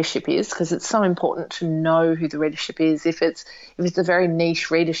that readership is, because it's so important to know who the readership is. If it's a very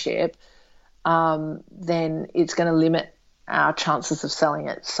niche readership, then it's going to limit our chances of selling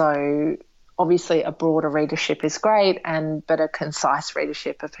it. So obviously a broader readership is great, but a concise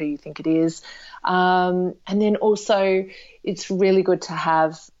readership of who you think it is. And then also it's really good to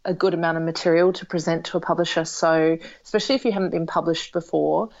have a good amount of material to present to a publisher. So especially if you haven't been published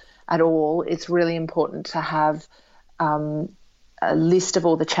before at all, it's really important to have a list of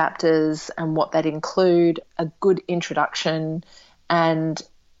all the chapters and what that include, a good introduction and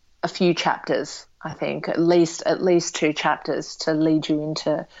a few chapters, I think, at least 2 chapters to lead you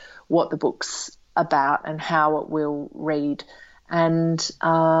into what the book's about and how it will read. And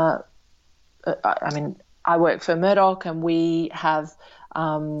I work for Murdoch, and we have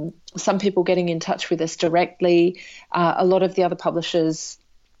some people getting in touch with us directly. A lot of the other publishers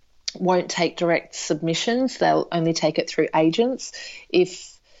won't take direct submissions. They'll only take it through agents.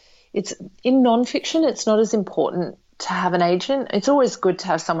 If it's in nonfiction, it's not as important to have an agent. It's always good to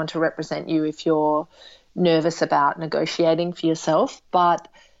have someone to represent you if you're nervous about negotiating for yourself, but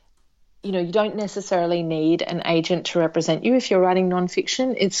you don't necessarily need an agent to represent you if you're writing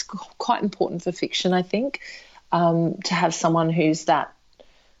nonfiction. It's quite important for fiction, I think. to have someone who's that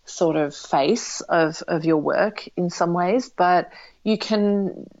sort of face of your work in some ways, but you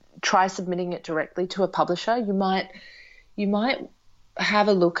can try submitting it directly to a publisher. You might have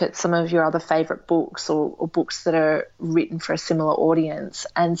a look at some of your other favorite books or books that are written for a similar audience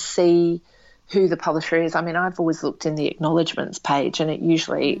and see who the publisher is. I mean, I've always looked in the acknowledgements page, and it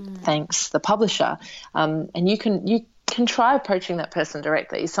usually thanks the publisher. And you can try approaching that person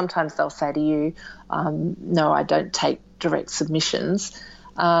directly. Sometimes they'll say to you, no, I don't take direct submissions.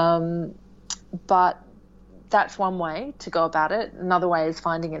 But that's one way to go about it. Another way is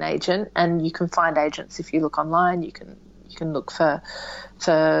finding an agent, and you can find agents if you look online. You can look for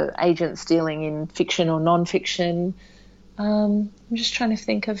agents dealing in fiction or non-fiction. I'm just trying to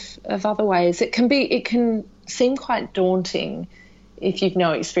think of other ways. It can seem quite daunting if you've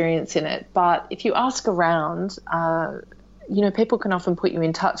no experience in it, but if you ask around, people can often put you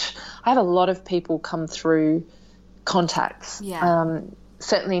in touch. I have a lot of people come through contacts. Yeah.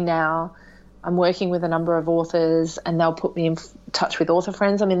 Certainly now I'm working with a number of authors, and they'll put me in touch with author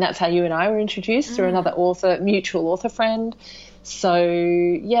friends. I mean, that's how you and I were introduced, through another mutual author friend. So,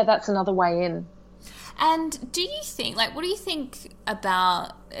 yeah, that's another way in. And do you think, what do you think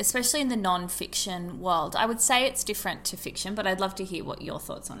about, especially in the non-fiction world, I would say it's different to fiction, but I'd love to hear what your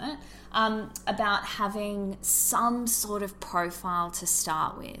thoughts on it, about having some sort of profile to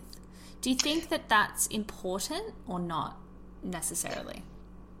start with. Do you think that that's important or not necessarily?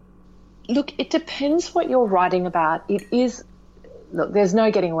 Look, it depends what you're writing about. There's no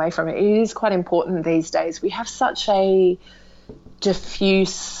getting away from it. It is quite important these days. We have such a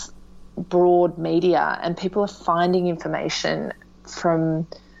diffuse, broad media, and people are finding information from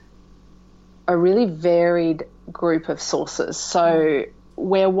a really varied group of sources. So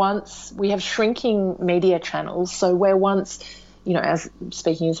where once we have shrinking media channels, so where once, as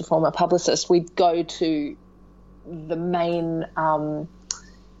speaking as a former publicist, we'd go to the main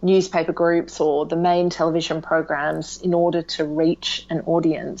newspaper groups or the main television programs in order to reach an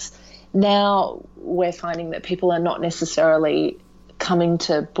audience. Now we're finding that people are not necessarily coming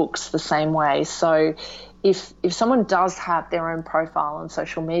to books the same way. So if someone does have their own profile on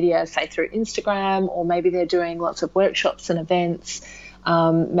social media, say through Instagram, or maybe they're doing lots of workshops and events,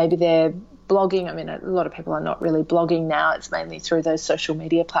 maybe they're blogging. I mean, a lot of people are not really blogging now. It's mainly through those social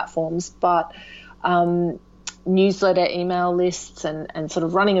media platforms, but newsletter, email lists, and sort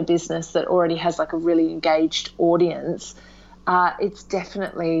of running a business that already has a really engaged audience, it's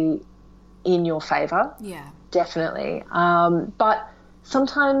definitely in your favor. Yeah. Definitely. But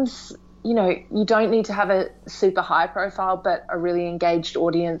sometimes, you don't need to have a super high profile, but a really engaged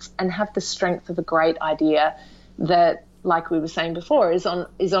audience, and have the strength of a great idea that, like we were saying before, is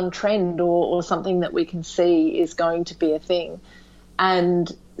on trend, or something that we can see is going to be a thing.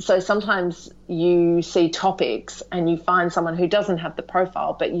 And so sometimes you see topics and you find someone who doesn't have the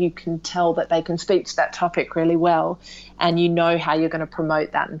profile, but you can tell that they can speak to that topic really well, and you know how you're going to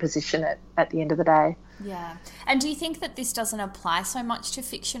promote that and position it at the end of the day. Yeah. And do you think that this doesn't apply so much to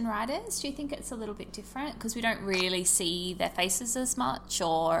fiction writers? Do you think it's a little bit different because we don't really see their faces as much,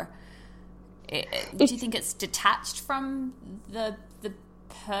 or do you think it's detached from the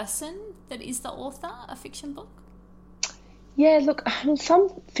person that is the author, a fiction book? Yeah, look,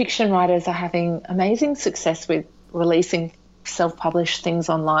 some fiction writers are having amazing success with releasing self-published things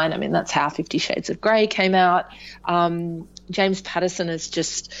online. I mean, that's how 50 Shades of Grey came out. James Patterson has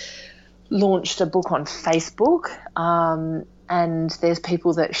just launched a book on Facebook, and there's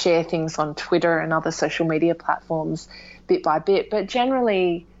people that share things on Twitter and other social media platforms bit by bit. But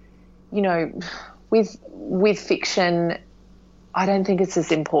generally, with fiction, I don't think it's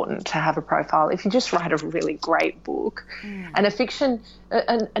as important to have a profile. If you just write a really great book, and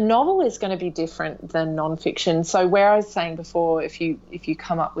a novel is going to be different than nonfiction. So where I was saying before, if you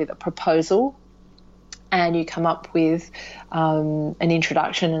come up with a proposal and you come up with an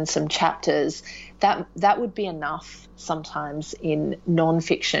introduction and some chapters, that would be enough sometimes in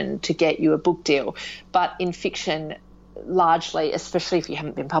nonfiction to get you a book deal. But in fiction, largely, especially if you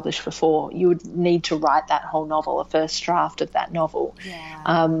haven't been published before, you would need to write that whole novel, a first draft of that novel.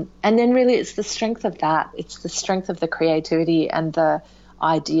 Yeah. And then really it's the strength of that. It's the strength of the creativity and the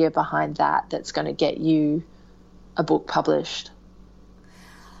idea behind that that's going to get you a book published.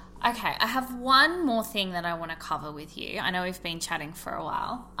 Okay, I have one more thing that I want to cover with you. I know we've been chatting for a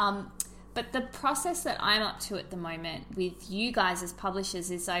while, but the process that I'm up to at the moment with you guys as publishers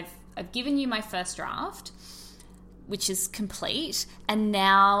is I've given you my first draft, which is complete, and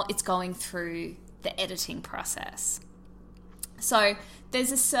now it's going through the editing process. So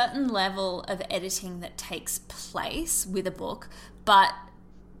there's a certain level of editing that takes place with a book, but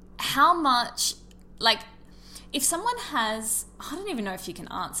how much, if someone has, I don't even know if you can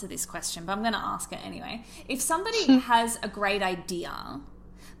answer this question, but I'm going to ask it anyway. If somebody has a great idea,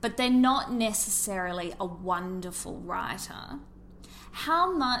 but they're not necessarily a wonderful writer,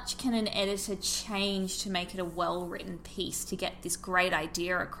 how much can an editor change to make it a well-written piece to get this great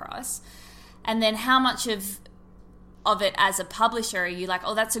idea across? And then how much of it as a publisher are you like,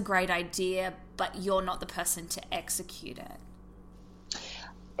 oh, that's a great idea, but you're not the person to execute it?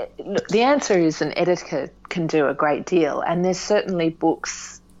 Look, the answer is an editor can do a great deal, and there's certainly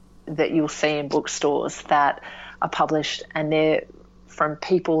books that you'll see in bookstores that are published and they're from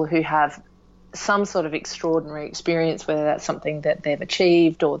people who have some sort of extraordinary experience, whether that's something that they've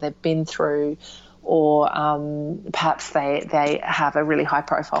achieved or they've been through, or perhaps they have a really high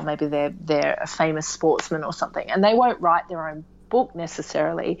profile, maybe they're a famous sportsman or something, and they won't write their own book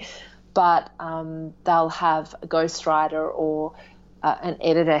necessarily, but they'll have a ghostwriter or an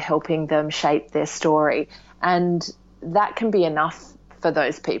editor helping them shape their story, and that can be enough for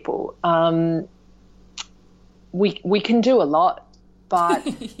those people. We can do a lot, but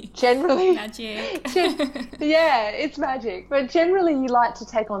generally magic. Yeah, it's magic, but generally you like to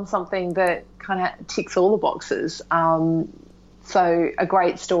take on something that kind of ticks all the boxes. So a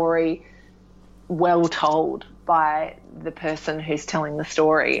great story, well told by the person who's telling the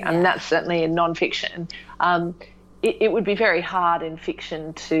story, and that's certainly in nonfiction. It would be very hard in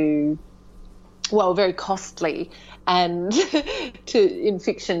fiction very costly and in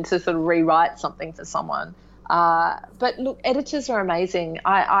fiction to sort of rewrite something for someone. But look, editors are amazing.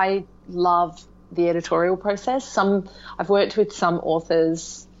 I love the editorial process. I've worked with some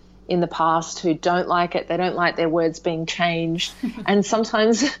authors in the past who don't like it. They don't like their words being changed. And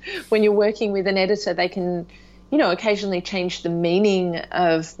sometimes when you're working with an editor, they can, occasionally change the meaning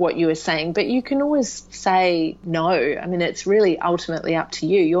of what you were saying, but you can always say no. I mean, it's really ultimately up to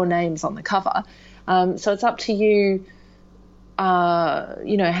you. Your name's on the cover. So it's up to you, how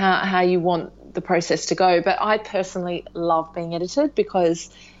you want the process to go. But I personally love being edited because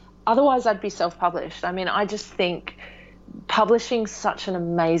otherwise I'd be self-published. I mean, I just think publishing's such an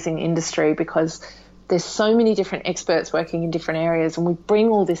amazing industry because there's so many different experts working in different areas, and we bring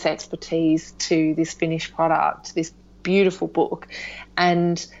all this expertise to this finished product, this beautiful book.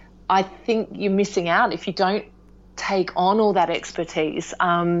 And I think you're missing out if you don't take on all that expertise.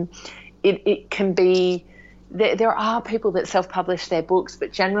 It can be, there are people that self-publish their books,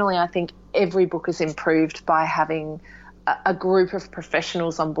 but generally I think every book is improved by having a group of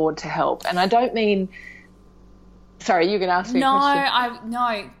professionals on board to help. And I don't mean... Sorry, you're going to ask me a question.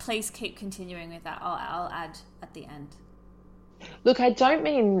 No, please keep continuing with that. I'll add at the end. Look, I don't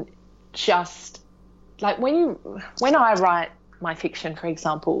mean just like when I write my fiction, for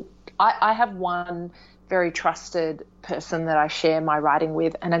example, I have one very trusted person that I share my writing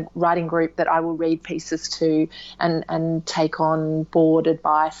with, and a writing group that I will read pieces to and take on board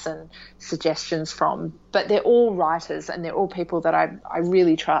advice and suggestions from. But they're all writers and they're all people that I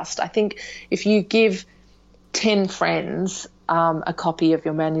really trust. I think if you give 10 friends a copy of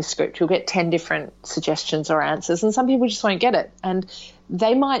your manuscript, you'll get 10 different suggestions or answers, and some people just won't get it, and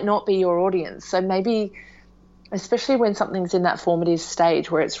they might not be your audience. So maybe, especially when something's in that formative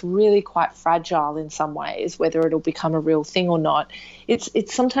stage where it's really quite fragile in some ways, whether it'll become a real thing or not, it's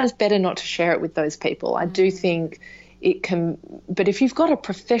sometimes better not to share it with those people. I do think it can, but if you've got a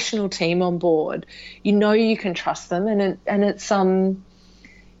professional team on board, you can trust them, and it's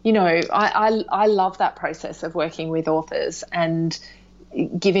I love that process of working with authors and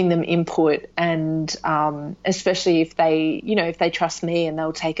giving them input, and especially if they trust me and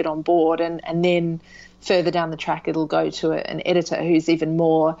they'll take it on board, and then further down the track it'll go to an editor who's even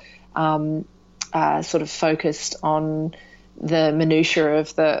more sort of focused on the minutiae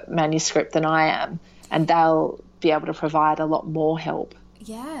of the manuscript than I am, and they'll be able to provide a lot more help.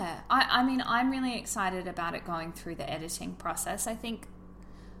 Yeah, I mean, I'm really excited about it going through the editing process. I think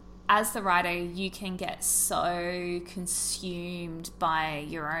as the writer, you can get so consumed by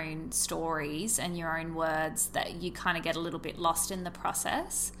your own stories and your own words that you kind of get a little bit lost in the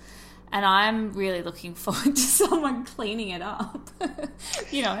process. And I'm really looking forward to someone cleaning it up,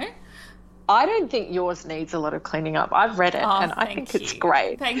 I don't think yours needs a lot of cleaning up. I've read it, and I think it's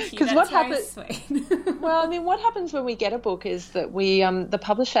great. Thank you. That's very sweet. Well, I mean, what happens when we get a book is that the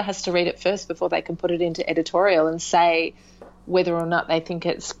publisher has to read it first before they can put it into editorial and say whether or not they think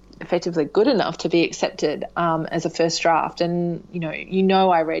it's effectively good enough to be accepted as a first draft. And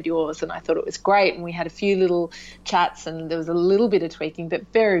I read yours and I thought it was great, and we had a few little chats and there was a little bit of tweaking,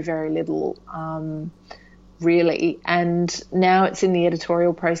 but very, very little really. And now it's in the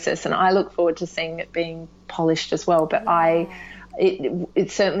editorial process, and I look forward to seeing it being polished as well. But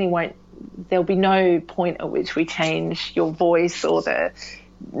it certainly won't there'll be no point at which we change your voice or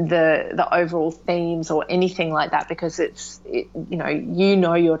the overall themes or anything like that, because you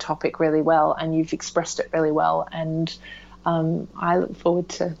know your topic really well and you've expressed it really well, and I look forward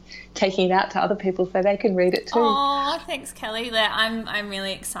to taking it out to other people so they can read it too. Oh, thanks, Kelly. I'm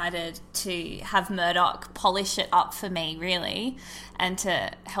really excited to have Murdoch polish it up for me, really, and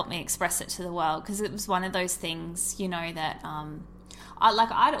to help me express it to the world, because it was one of those things, you know, that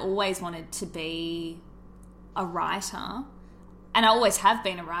I'd always wanted to be a writer, and I always have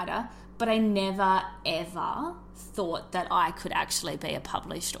been a writer, but I never, ever thought that I could actually be a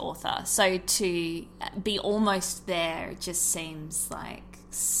published author. So to be almost there just seems like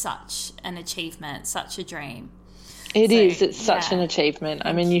such an achievement, such a dream. It's such an achievement.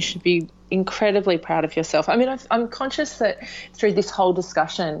 I mean, you should be incredibly proud of yourself. I mean, I'm conscious that through this whole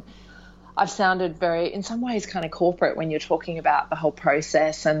discussion, I've sounded very, in some ways, kind of corporate when you're talking about the whole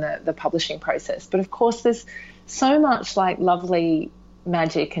process and the publishing process. But of course, there's so much like lovely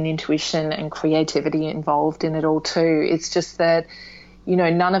magic and intuition and creativity involved in it all too. It's just that, you know,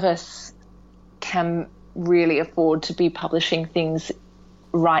 none of us can really afford to be publishing things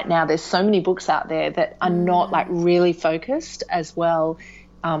right now. There's so many books out there that are not like really focused as well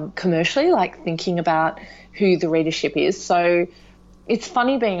commercially, like thinking about who the readership is. So it's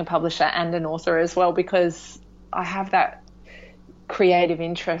funny being a publisher and an author as well, because I have that creative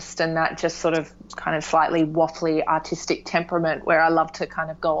interest and that just sort of kind of slightly waffly artistic temperament where I love to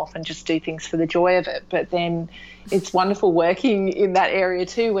kind of go off and just do things for the joy of it. But then it's wonderful working in that area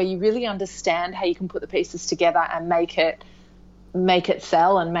too, where you really understand how you can put the pieces together and make it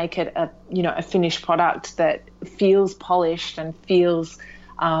sell and make it a finished product that feels polished and feels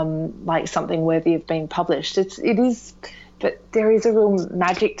like something worthy of being published. It is, but there is a real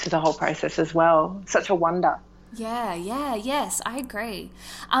magic to the whole process as well. Such a wonder. Yes, I agree.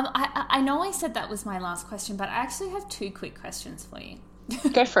 I know I said that was my last question, but I actually have two quick questions for you.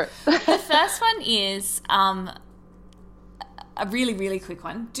 Go for it. The first one is a really, really quick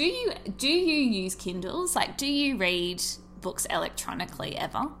one. Do you use Kindles? Like, do you read books electronically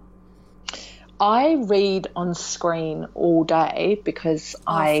ever? I read on screen all day because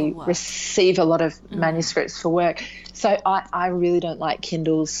I receive a lot of manuscripts for work. So I really don't like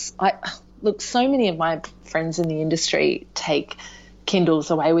Kindles. Look, so many of my friends in the industry take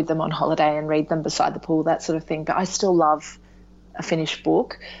Kindles away with them on holiday and read them beside the pool, that sort of thing. But I still love a finished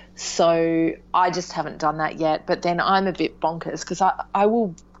book. So I just haven't done that yet. But then I'm a bit bonkers because I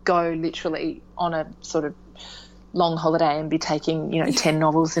will go literally on a sort of long holiday and be taking, 10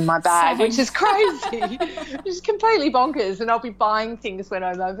 novels in my bag, which is crazy, which is completely bonkers. And I'll be buying things when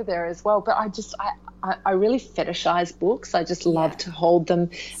I'm over there as well. But I really fetishize books. I just love to hold them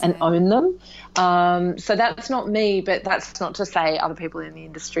and own them. So that's not me, but that's not to say other people in the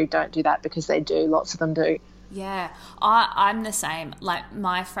industry don't do that, because they do. Lots of them do. Yeah, I'm the same. Like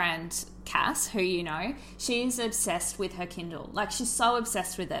my friend Cass, who you know, she's obsessed with her Kindle. Like she's so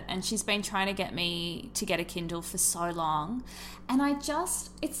obsessed with it, and she's been trying to get me to get a Kindle for so long. And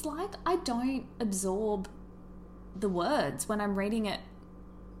it's like I don't absorb the words when I'm reading it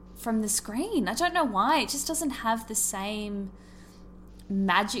from the screen. I don't know why. It just doesn't have the same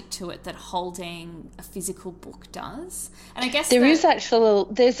magic to it that holding a physical book does. And I guess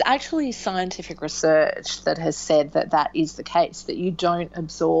there's actually scientific research that has said that is the case, that you don't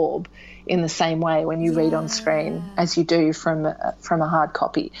absorb in the same way when you read on screen as you do from a hard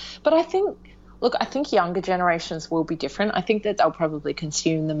copy. But I think younger generations will be different. I think that they'll probably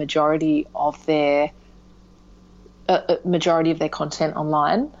consume the majority of their content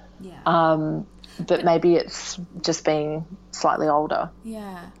online. But maybe it's just being slightly older.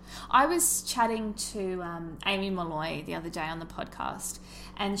 Yeah. I was chatting to Amy Molloy the other day on the podcast,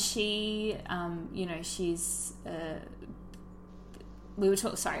 and she, she's... we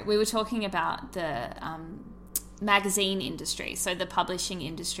were talking about the magazine industry, so the publishing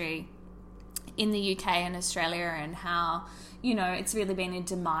industry in the UK and Australia, and how, it's really been a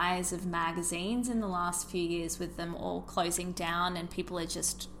demise of magazines in the last few years, with them all closing down and people are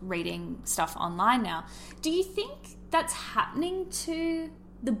just reading stuff online now. Do you think that's happening to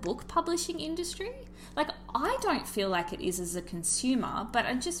the book publishing industry? Like, I don't feel like it is as a consumer, but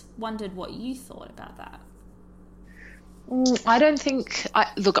I just wondered what you thought about that. I don't think...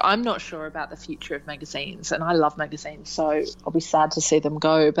 Look, I'm not sure about the future of magazines, and I love magazines, so I'll be sad to see them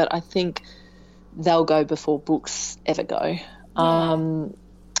go, but I think they'll go before books ever go.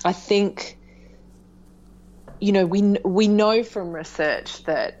 I think, we know from research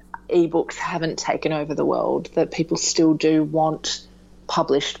that ebooks haven't taken over the world, that people still do want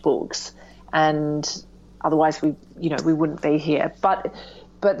published books, and otherwise we wouldn't be here. But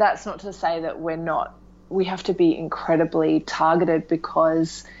But that's not to say that we have to be incredibly targeted,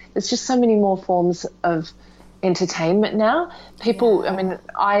 because there's just so many more forms of entertainment now. People, I mean,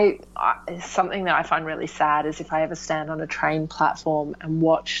 I something that I find really sad is if I ever stand on a train platform and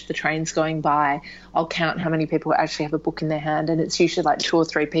watch the trains going by, I'll count how many people actually have a book in their hand, and it's usually like 2 or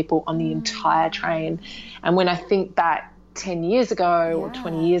 3 people on the entire train. And when I think back 10 years ago or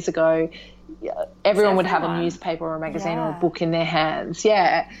 20 years ago, everyone would have a newspaper or a magazine or a book in their hands.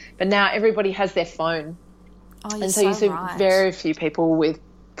 Yeah. But now everybody has their phone. And so you see very few people with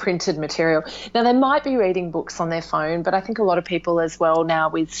printed material. Now, they might be reading books on their phone, but I think a lot of people as well now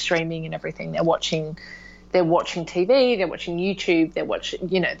with streaming and everything, they're watching TV, they're watching YouTube,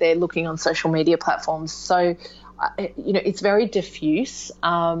 they're looking on social media platforms. So, it's very diffuse.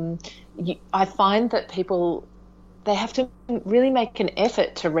 I find that people, they have to really make an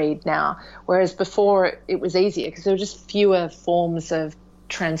effort to read now, whereas before it was easier because there were just fewer forms of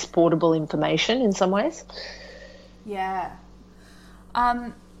transportable information in some ways. Yeah.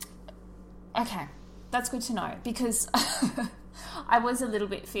 Okay, that's good to know, because I was a little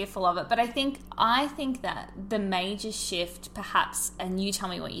bit fearful of it. But I think that the major shift, perhaps, and you tell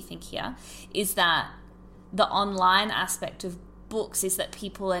me what you think here, is that the online aspect of books is that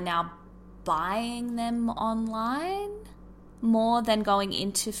people are now buying them online more than going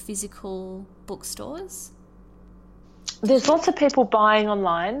into physical bookstores. There's lots of people buying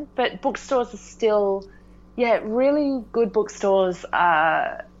online, but bookstores are still, really good bookstores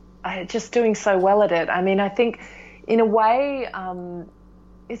are just doing so well at it. I mean, I think in a way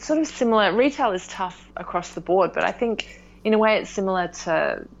it's sort of similar. Retail is tough across the board, but I think in a way it's similar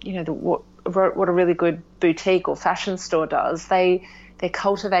to, what a really good boutique or fashion store does. They're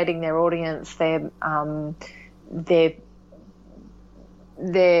cultivating their audience. They're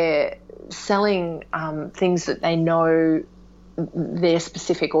selling things that they know their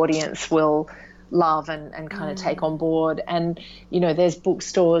specific audience will love and kind of take on board. And, there's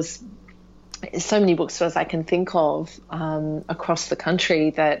bookstores, so many bookstores I can think of across the country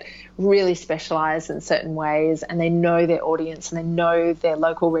that really specialise in certain ways, and they know their audience and they know their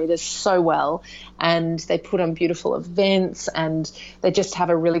local readers so well, and they put on beautiful events and they just have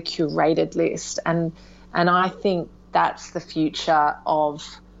a really curated list. And I think that's the future of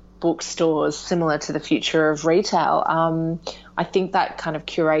bookstores, similar to the future of retail. I think that kind of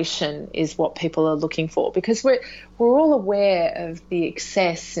curation is what people are looking for, because we're all aware of the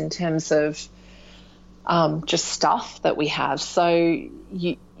excess in terms of just stuff that we have. So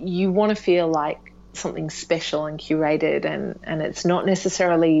you want to feel like something special and curated, and it's not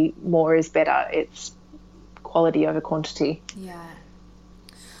necessarily more is better. It's quality over quantity. Yeah.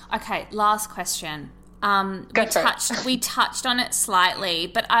 Okay, last question. We touched on it slightly,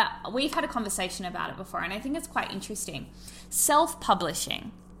 but we've had a conversation about it before, and I think it's quite interesting.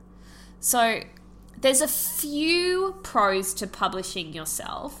 Self-publishing. So there's a few pros to publishing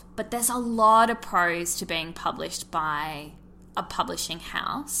yourself, but there's a lot of pros to being published by a publishing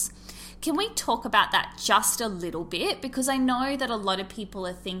house. Can we talk about that just a little bit? Because I know that a lot of people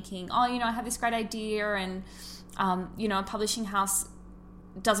are thinking, I have this great idea, and a publishing house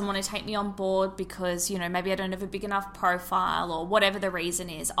doesn't want to take me on board because, maybe I don't have a big enough profile, or whatever the reason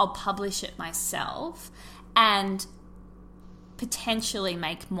is. I'll publish it myself and potentially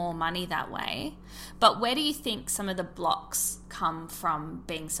make more money that way. But where do you think some of the blocks come from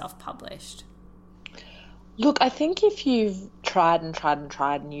being self-published? Look, I think if you've tried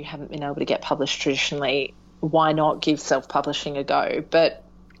and you haven't been able to get published traditionally, why not give self-publishing a go? But,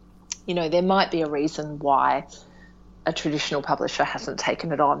 there might be a reason why a traditional publisher hasn't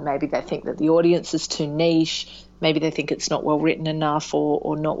taken it on. Maybe they think that the audience is too niche. Maybe they think it's not well written enough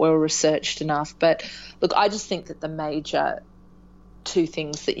or not well researched enough. But look, I just think that the major 2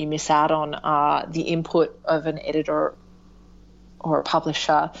 things that you miss out on are the input of an editor or a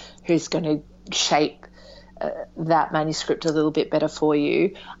publisher who's going to shape that manuscript a little bit better for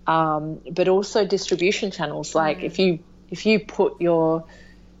you, but also distribution channels. Like if you put your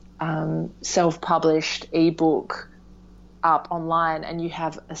self-published ebook up online and you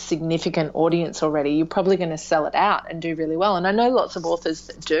have a significant audience already, you're probably going to sell it out and do really well. And I know lots of authors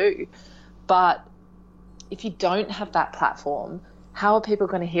that do, but if you don't have that platform, how are people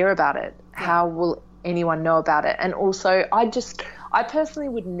going to hear about it? How will anyone know about it? And also, I personally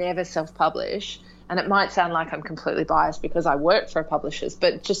would never self-publish, and it might sound like I'm completely biased because I work for publishers,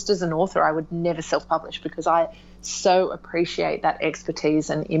 but just as an author, I would never self-publish because I so appreciate that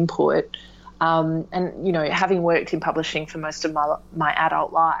expertise and input. And, having worked in publishing for most of my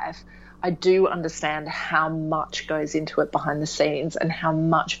adult life, I do understand how much goes into it behind the scenes and how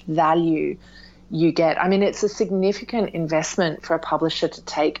much value you get. I mean, it's a significant investment for a publisher to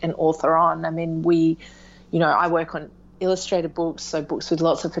take an author on. I mean, I work on illustrated books, so books with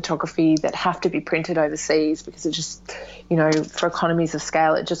lots of photography that have to be printed overseas because it just, for economies of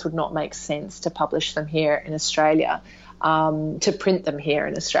scale, it just would not make sense to publish them here in Australia, to print them here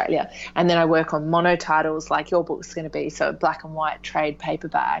in Australia. And then I work on monotitles like your book's going to be, so a black and white trade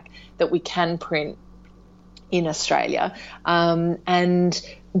paperback that we can print in Australia. And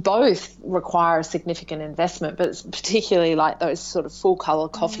both require a significant investment, but it's particularly like those sort of full colour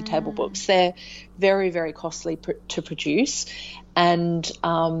coffee table books. They're very, very costly to produce. And,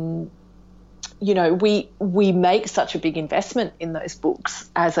 we make such a big investment in those books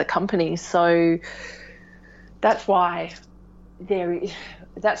as a company. So that's why in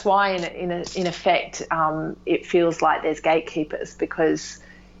effect, it feels like there's gatekeepers, because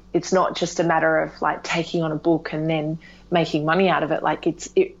it's not just a matter of like taking on a book and then making money out of it. Like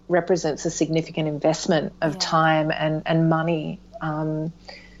it represents a significant investment of time and money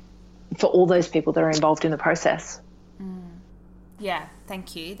for all those people that are involved in the process. Yeah,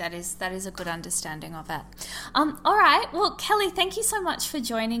 thank you. That is a good understanding of it. All right. Well, Kelly, thank you so much for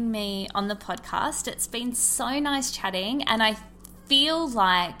joining me on the podcast. It's been so nice chatting, and I feel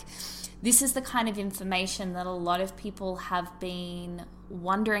like this is the kind of information that a lot of people have been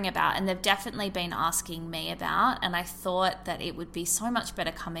wondering about, and they've definitely been asking me about, and I thought that it would be so much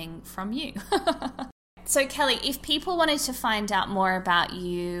better coming from you. So Kelly, if people wanted to find out more about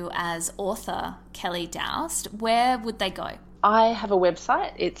you as author Kelly Doust, where would they go? I have a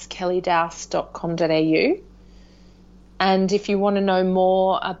website. It's kellydoust.com.au. And if you want to know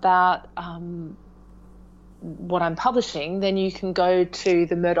more about what I'm publishing, then you can go to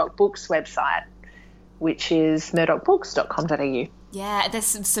the Murdoch Books website, which is murdochbooks.com.au. Yeah, there's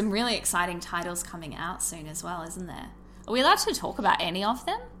some really exciting titles coming out soon as well, isn't there? Are we allowed to talk about any of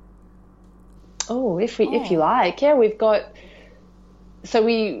them? Oh, if you like. Yeah, we've got... So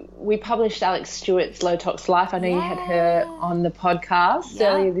we published Alex Stewart's Low Tox Life. I know you had her on the podcast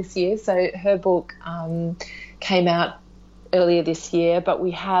earlier this year. So her book came out earlier this year, but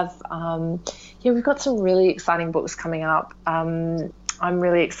we have... we've got some really exciting books coming up. I'm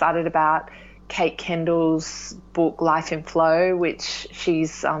really excited about Kate Kendall's book Life in Flow, which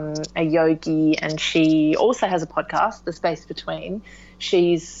she's a yogi, and she also has a podcast, The Space Between.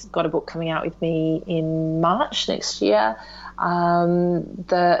 She's got a book coming out with me in March next year.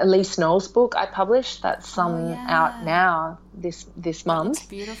 The Elise Knowles book I published, that's out now this month. It's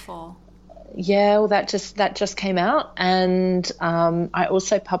beautiful. Yeah, well, that just came out, and I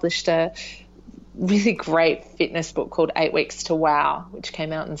also published a really great fitness book called 8 Weeks to Wow, which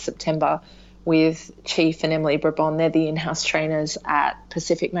came out in September, with Chief and Emily Brabon. They're the in-house trainers at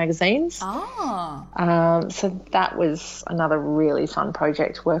Pacific Magazines. Oh. So that was another really fun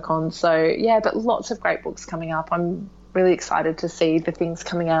project to work on. So, yeah, but lots of great books coming up. I'm really excited to see the things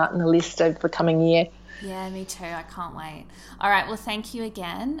coming out in the list over the coming year. Yeah, me too. I can't wait. All right, well, thank you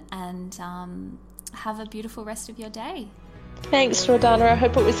again, and have a beautiful rest of your day. Thanks, Jordana. I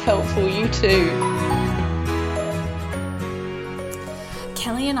hope it was helpful. You too.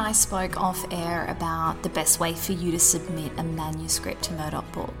 Kelly and I spoke off air about the best way for you to submit a manuscript to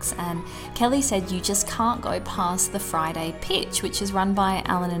Murdoch Books, and Kelly said you just can't go past the Friday pitch, which is run by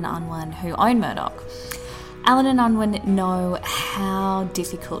Allen and Unwin, who own Murdoch. Allen and Unwin know how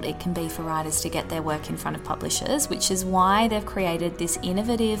difficult it can be for writers to get their work in front of publishers, which is why they've created this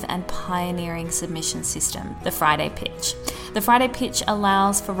innovative and pioneering submission system, the Friday Pitch. The Friday Pitch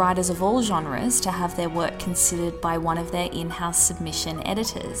allows for writers of all genres to have their work considered by one of their in-house submission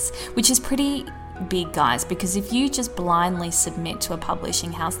editors, which is pretty big, guys, because if you just blindly submit to a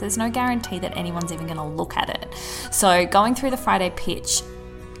publishing house, there's no guarantee that anyone's even going to look at it. So going through the Friday Pitch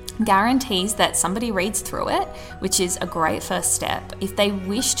guarantees that somebody reads through it, which is a great first step. If they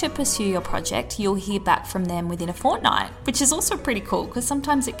wish to pursue your project, you'll hear back from them within a fortnight, which is also pretty cool because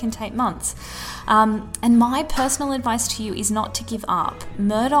sometimes it can take months. And my personal advice to you is not to give up.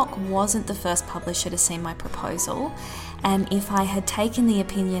 Murdoch wasn't the first publisher to see my proposal, and if I had taken the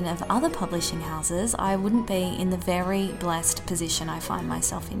opinion of other publishing houses, I wouldn't be in the very blessed position I find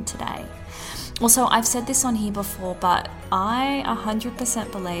myself in today. Also, I've said this on here before, but I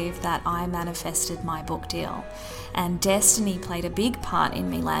 100% believe that I manifested my book deal, and destiny played a big part in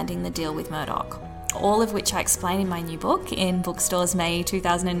me landing the deal with Murdoch, all of which I explain in my new book in bookstores May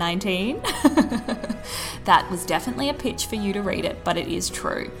 2019. That was definitely a pitch for you to read it, but it is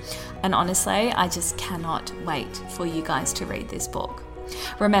true. And honestly, I just cannot wait for you guys to read this book.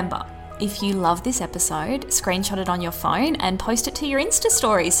 Remember, If you love this episode, screenshot it on your phone and post it to your Insta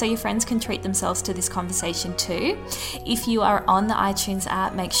stories so your friends can treat themselves to this conversation too. If you are on the iTunes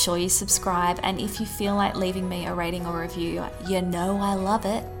app, make sure you subscribe. And if you feel like leaving me a rating or review, you know I love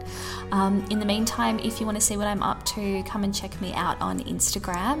it. In the meantime, if you want to see what I'm up to, come and check me out on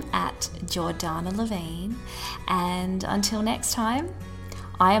Instagram at Jordana Levine. And until next time,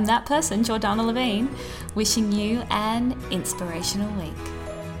 I am that person, Jordana Levine, wishing you an inspirational week.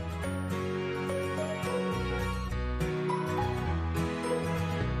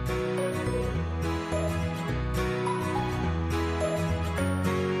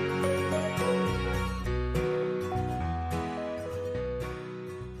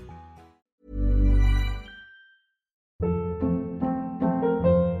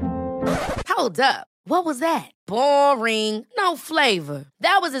 Hold up. What was that? Boring. No flavor.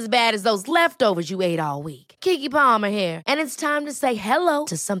 That was as bad as those leftovers you ate all week. Keke Palmer here, and it's time to say hello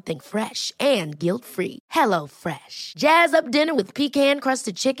to something fresh and guilt-free. Hello Fresh. Jazz up dinner with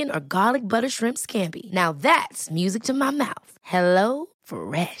pecan-crusted chicken or garlic butter shrimp scampi. Now that's music to my mouth. Hello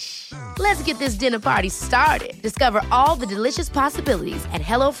Fresh. Let's get this dinner party started. Discover all the delicious possibilities at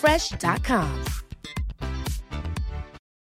HelloFresh.com.